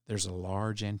 There's a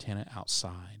large antenna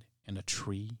outside, and a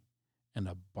tree, and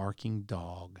a barking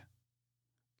dog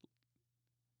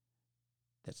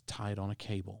that's tied on a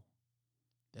cable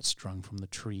that's strung from the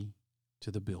tree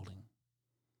to the building.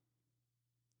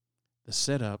 The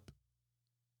setup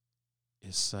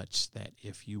is such that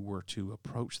if you were to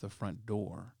approach the front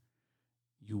door,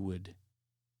 you would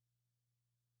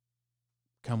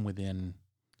come within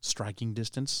striking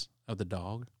distance of the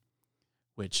dog,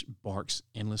 which barks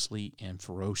endlessly and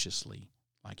ferociously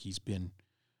like he's been,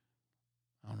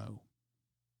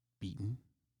 beaten,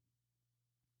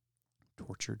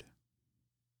 tortured,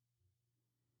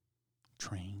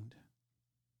 trained.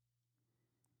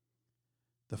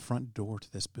 The front door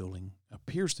to this building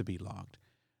appears to be locked.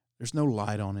 There's no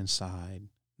light on inside.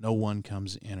 No one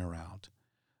comes in or out,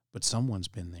 but someone's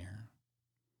been there.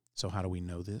 So how do we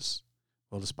know this?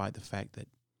 Well, despite the fact that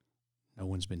no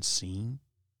one's been seen,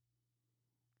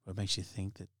 what makes you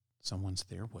think that someone's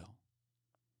there? Well,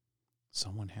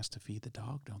 someone has to feed the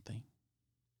dog, don't they?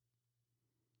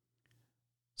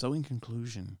 So in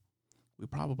conclusion, we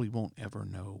probably won't ever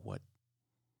know what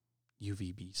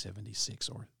UVB-76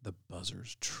 or the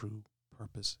buzzer's true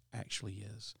purpose actually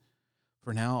is.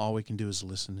 For now, all we can do is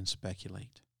listen and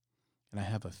speculate. And I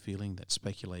have a feeling that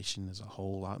speculation is a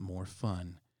whole lot more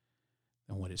fun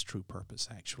than what its true purpose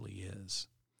actually is.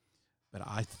 But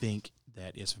I think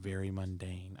that it's very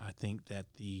mundane. I think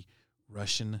that the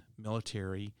Russian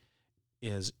military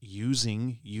is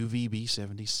using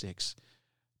UVB-76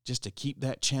 just to keep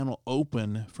that channel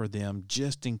open for them,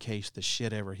 just in case the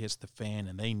shit ever hits the fan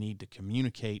and they need to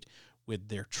communicate with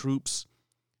their troops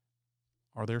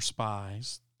or their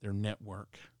spies, their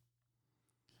network,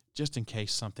 just in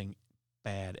case something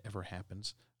bad ever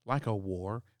happens, like a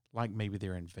war, like maybe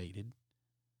they're invaded.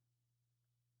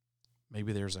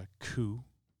 Maybe there's a coup,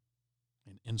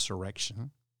 an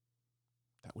insurrection.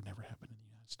 That would never happen in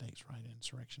the United States, right?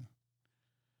 Insurrection.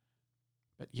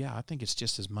 But yeah, I think it's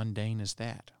just as mundane as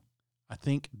that. I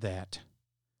think that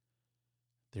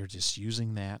they're just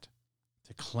using that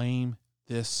to claim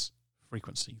this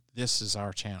frequency. This is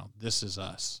our channel. This is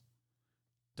us.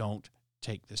 Don't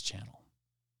take this channel.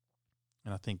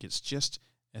 And I think it's just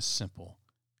as simple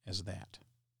as that.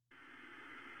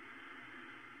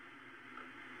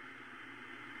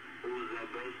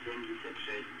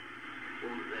 UVB-76,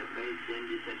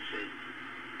 UVB-76,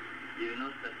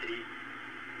 93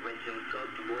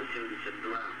 882,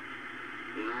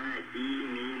 на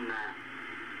имена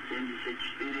 74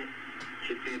 14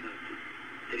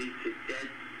 35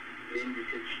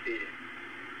 74.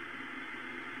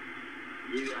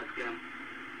 Девятка,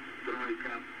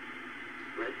 тройка,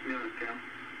 восьмерка,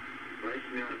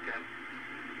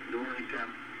 двойка,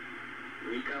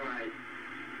 Николай,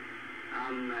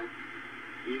 Анна,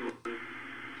 Иван,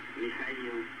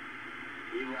 Михаил,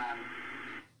 Иван.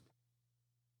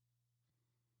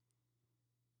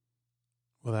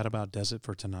 Well, that about does it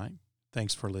for tonight.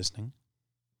 Thanks for listening.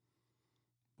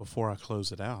 Before I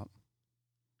close it out,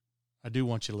 I do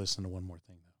want you to listen to one more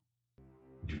thing,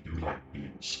 though. Do you like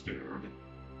being scared?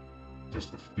 Does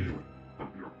the feeling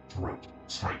of your throat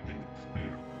tightening in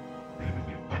fear leaving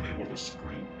you unable to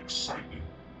scream excitement?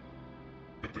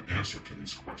 If the answer to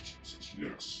these questions is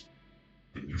yes,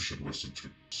 then you should listen to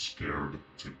Scared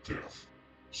to Death,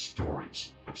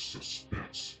 Stories of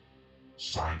Suspense,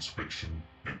 Science Fiction,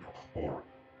 and Horror.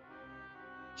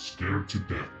 Scared to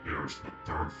Death airs the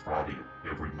third Friday of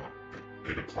every month at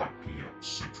 8 o'clock p.m.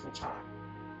 Central Time.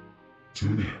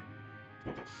 Tune in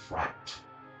for the fright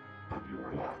of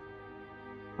your life.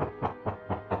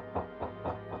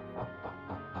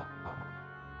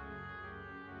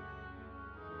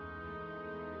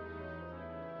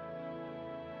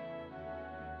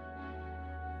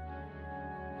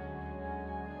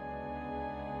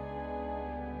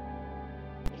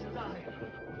 It's alive!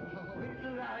 Oh, it's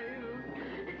alive!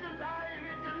 It's alive!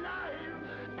 It's alive!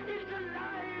 It's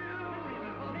alive!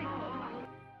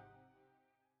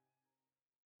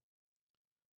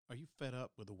 Are you fed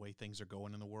up with the way things are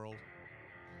going in the world?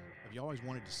 Have you always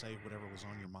wanted to say whatever was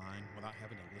on your mind without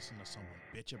having to listen to someone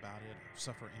bitch about it or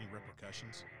suffer any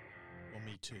repercussions? Well,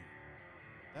 me too.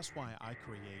 That's why I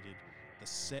created the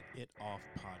Set It Off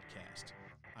podcast.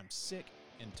 I'm sick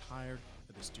and tired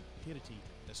of the stupidity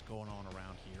that's going on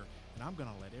around here, and I'm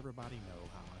going to let everybody know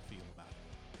how I feel about it.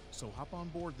 So hop on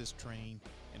board this train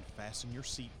and fasten your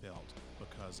seatbelt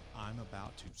because I'm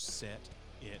about to set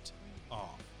it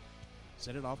off.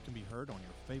 Set It Off can be heard on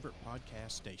your favorite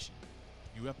podcast station.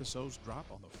 New episodes drop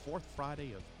on the fourth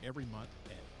Friday of every month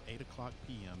at 8 o'clock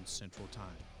p.m. Central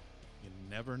Time. You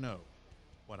never know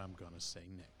what I'm going to say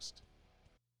next.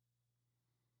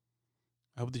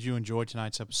 I hope that you enjoyed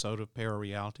tonight's episode of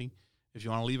Parareality. If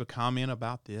you want to leave a comment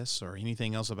about this or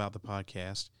anything else about the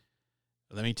podcast,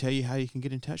 let me tell you how you can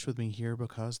get in touch with me here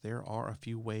because there are a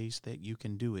few ways that you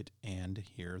can do it, and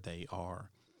here they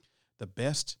are. The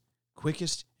best,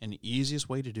 quickest, and easiest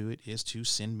way to do it is to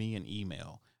send me an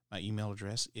email. My email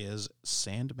address is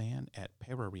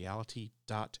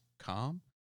sandman@parareality.com.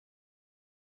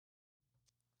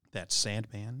 That's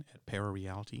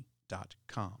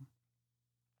sandman@parareality.com.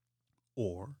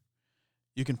 Or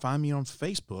you can find me on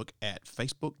Facebook at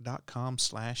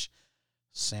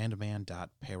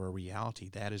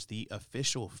facebook.com/sandman.parareality. That is the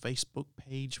official Facebook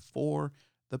page for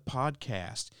the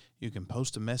podcast. You can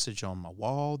post a message on my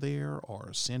wall there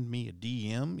or send me a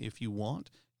DM if you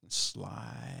want.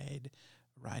 Slide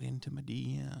right into my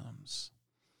DMs.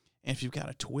 And if you've got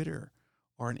a Twitter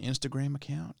or an Instagram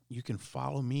account, you can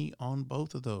follow me on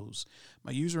both of those.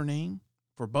 My username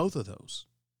for both of those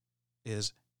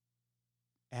is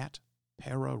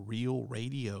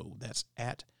 @ParaRealRadio. That's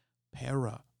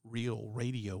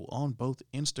 @ParaRealRadio on both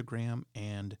Instagram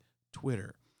and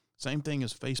Twitter. Same thing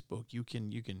as Facebook. You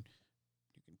can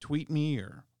tweet me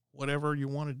or whatever you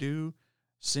want to do.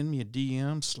 Send me a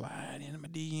DM, slide into my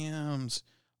DMs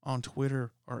on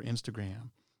Twitter or Instagram.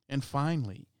 And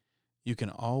finally, you can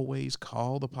always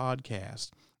call the podcast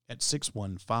at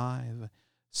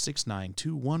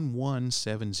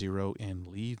 615-692-1170 and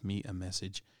leave me a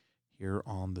message here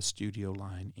on the studio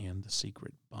line in the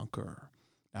secret bunker.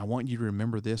 Now, I want you to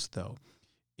remember this, though.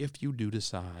 If you do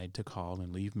decide to call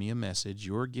and leave me a message,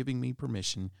 you're giving me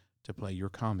permission to play your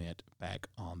comment back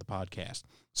on the podcast.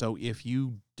 So if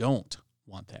you don't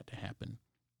want that to happen,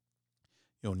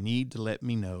 you'll need to let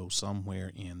me know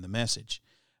somewhere in the message.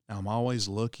 Now, I'm always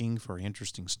looking for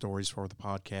interesting stories for the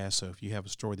podcast, so if you have a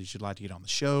story that you'd like to get on the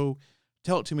show,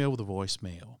 tell it to me over the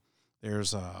voicemail.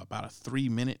 There's about a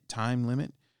 3-minute time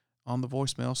limit on the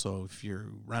voicemail, so if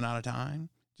you run out of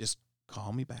time, just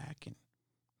call me back and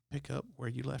pick up where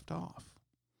you left off.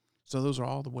 So those are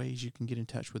all the ways you can get in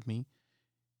touch with me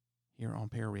here on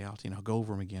Parareality, and I'll go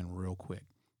over them again real quick.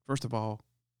 First of all,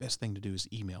 best thing to do is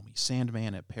email me,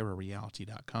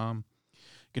 sandman@parareality.com.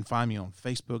 You can find me on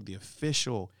Facebook. The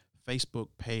official Facebook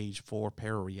page for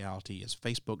Parareality is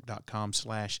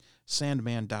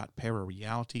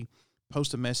facebook.com/sandman.parareality.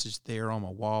 Post a message there on my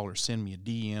wall or send me a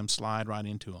DM, slide right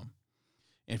into them.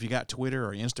 And if you got Twitter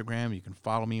or Instagram, you can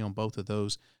follow me on both of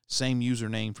those. Same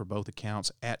username for both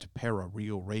accounts,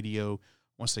 @ParaRealRadio.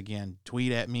 Once again,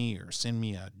 tweet at me or send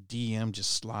me a DM,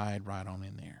 just slide right on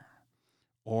in there.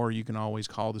 Or you can always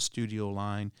call the studio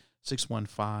line,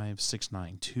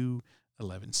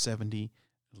 615-692-1170.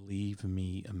 Leave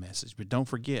me a message. But don't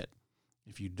forget,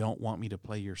 if you don't want me to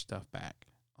play your stuff back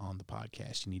on the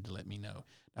podcast, you need to let me know.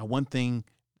 Now, one thing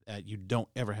that you don't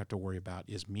ever have to worry about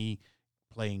is me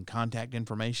playing contact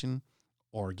information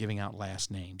or giving out last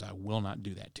names. I will not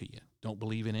do that to you. Don't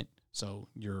believe in it, so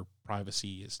your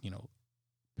privacy is,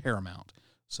 paramount.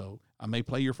 So I may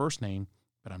play your first name,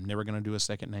 but I'm never going to do a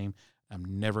second name.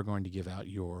 I'm never going to give out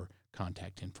your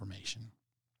contact information.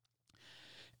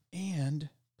 And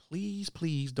please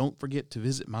don't forget to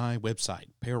visit my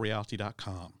website,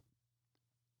 parareality.com.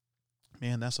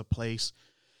 Man, that's a place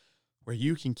where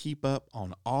you can keep up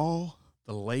on all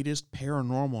the latest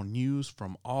paranormal news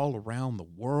from all around the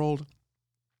world,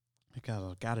 because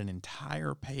I've got an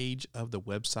entire page of the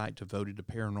website devoted to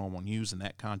paranormal news, and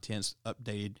that content's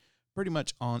updated pretty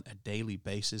much on a daily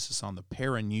basis. It's on the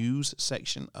Para News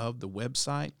section of the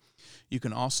website. You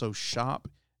can also shop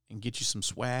and get you some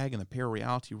swag in the Para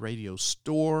Reality Radio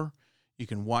store. You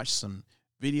can watch some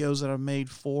videos that I've made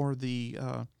for the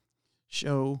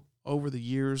show over the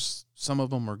years. Some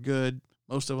of them are good.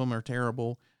 Most of them are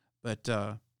terrible, but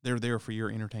they're there for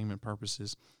your entertainment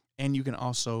purposes. And you can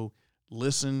also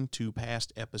listen to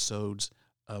past episodes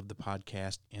of the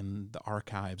podcast in the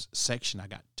archives section. I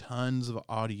got tons of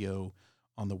audio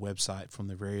on the website from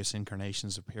the various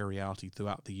incarnations of Parareality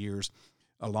throughout the years,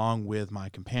 along with my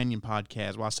companion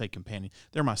podcast. Well, I say companion.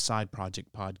 They're my side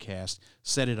project podcast,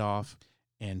 Set It Off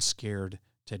and Scared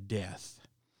to Death.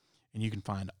 And you can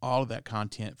find all of that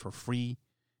content for free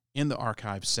in the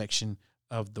archives section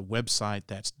of the website.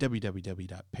 That's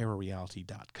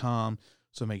www.parareality.com.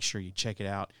 So make sure you check it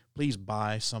out. Please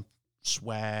buy some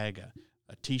swag,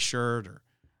 a t-shirt or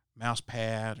mouse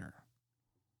pad or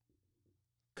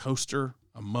coaster,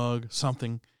 a mug,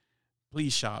 something.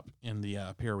 Please shop in the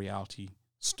Parareality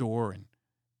store and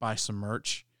buy some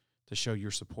merch to show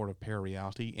your support of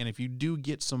Parareality. And if you do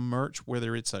get some merch,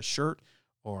 whether it's a shirt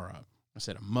or a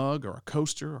mug or a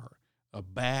coaster or a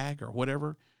bag or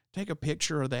whatever, take a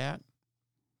picture of that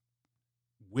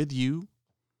with you.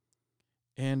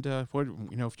 And if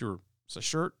it's a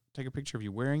shirt, take a picture of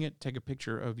you wearing it. Take a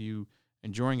picture of you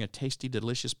enjoying a tasty,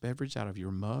 delicious beverage out of your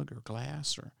mug or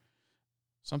glass or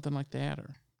something like that,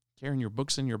 or carrying your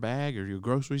books in your bag or your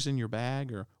groceries in your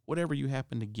bag or whatever you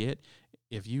happen to get.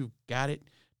 If you've got it,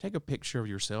 take a picture of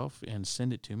yourself and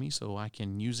send it to me so I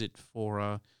can use it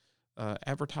for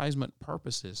advertisement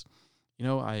purposes. You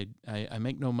know, I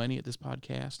make no money at this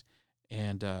podcast,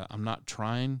 and I'm not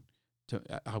trying to.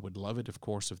 I would love it, of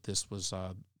course, if this was,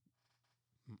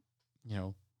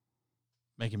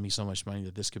 making me so much money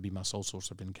that this could be my sole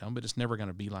source of income, but it's never going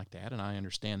to be like that, and I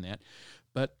understand that.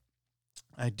 But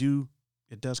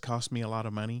it does cost me a lot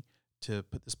of money to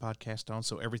put this podcast on,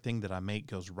 so everything that I make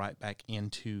goes right back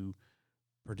into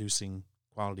producing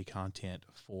quality content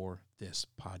for this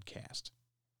podcast.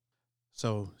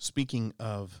 So speaking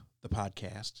of the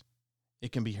podcast,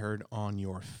 it can be heard on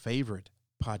your favorite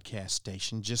podcast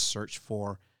station. Just search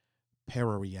for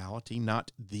Parareality,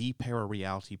 not the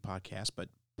Parareality podcast, but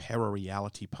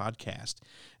Parareality podcast.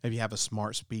 If you have a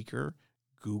smart speaker,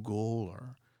 Google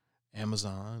or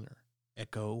Amazon or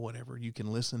Echo, whatever, you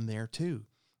can listen there too.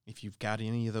 If you've got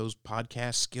any of those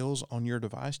podcast skills on your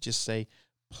device, just say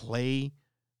play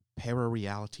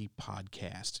Parareality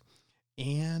podcast.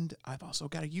 And I've also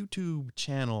got a YouTube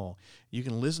channel. You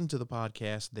can listen to the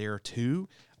podcast there too.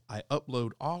 I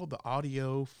upload all the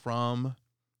audio from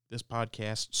this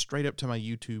podcast straight up to my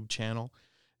YouTube channel,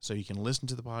 so you can listen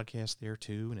to the podcast there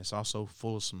too. And it's also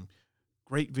full of some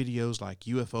great videos like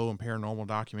UFO and paranormal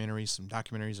documentaries, some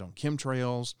documentaries on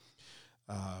chemtrails.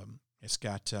 It's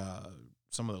got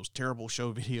some of those terrible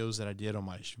show videos that I did on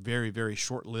my very, very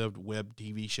short-lived web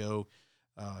TV show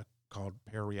called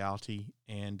Parareality.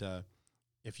 And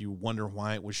if you wonder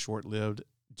why it was short-lived,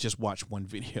 just watch one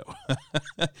video.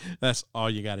 That's all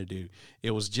you got to do.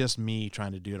 It was just me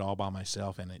trying to do it all by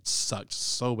myself, and it sucked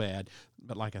so bad.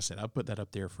 But like I said, I put that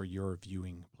up there for your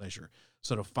viewing pleasure.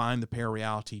 So to find the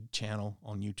Parareality channel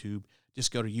on YouTube,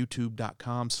 just go to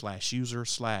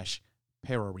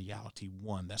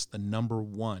youtube.com/user/Parareality1. That's the number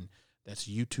 1. That's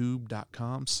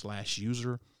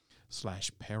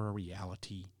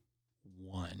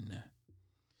youtube.com/user/Parareality1.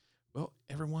 Well,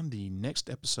 everyone, the next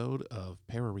episode of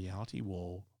Parareality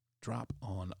will drop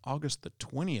on August the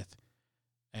 20th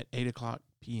at 8 o'clock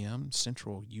p.m.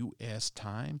 Central U.S.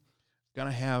 time. Going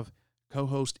to have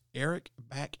co-host Eric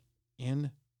back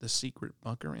in the secret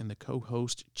bunker in the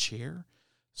co-host chair.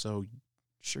 So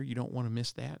sure you don't want to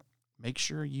miss that. Make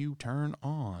sure you tune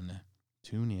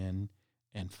in,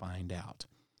 and find out.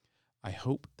 I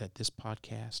hope that this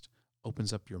podcast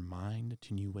opens up your mind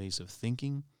to new ways of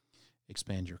thinking,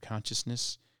 expand your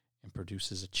consciousness, and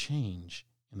produces a change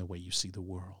in the way you see the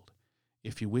world.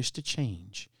 If you wish to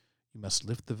change, you must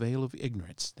lift the veil of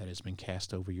ignorance that has been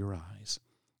cast over your eyes.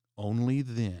 Only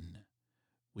then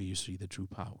will you see the true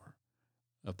power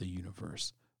of the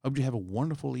universe. Hope you have a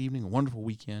wonderful evening, a wonderful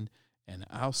weekend, and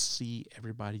I'll see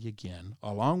everybody again,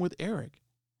 along with Eric,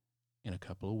 in a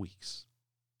couple of weeks.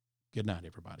 Good night,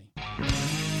 everybody.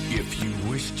 If you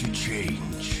wish to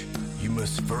change, you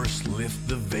must first lift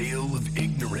the veil of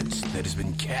ignorance that has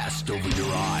been cast over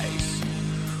your eyes.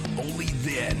 Only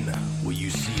then will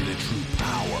you see the true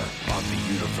power of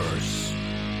the universe.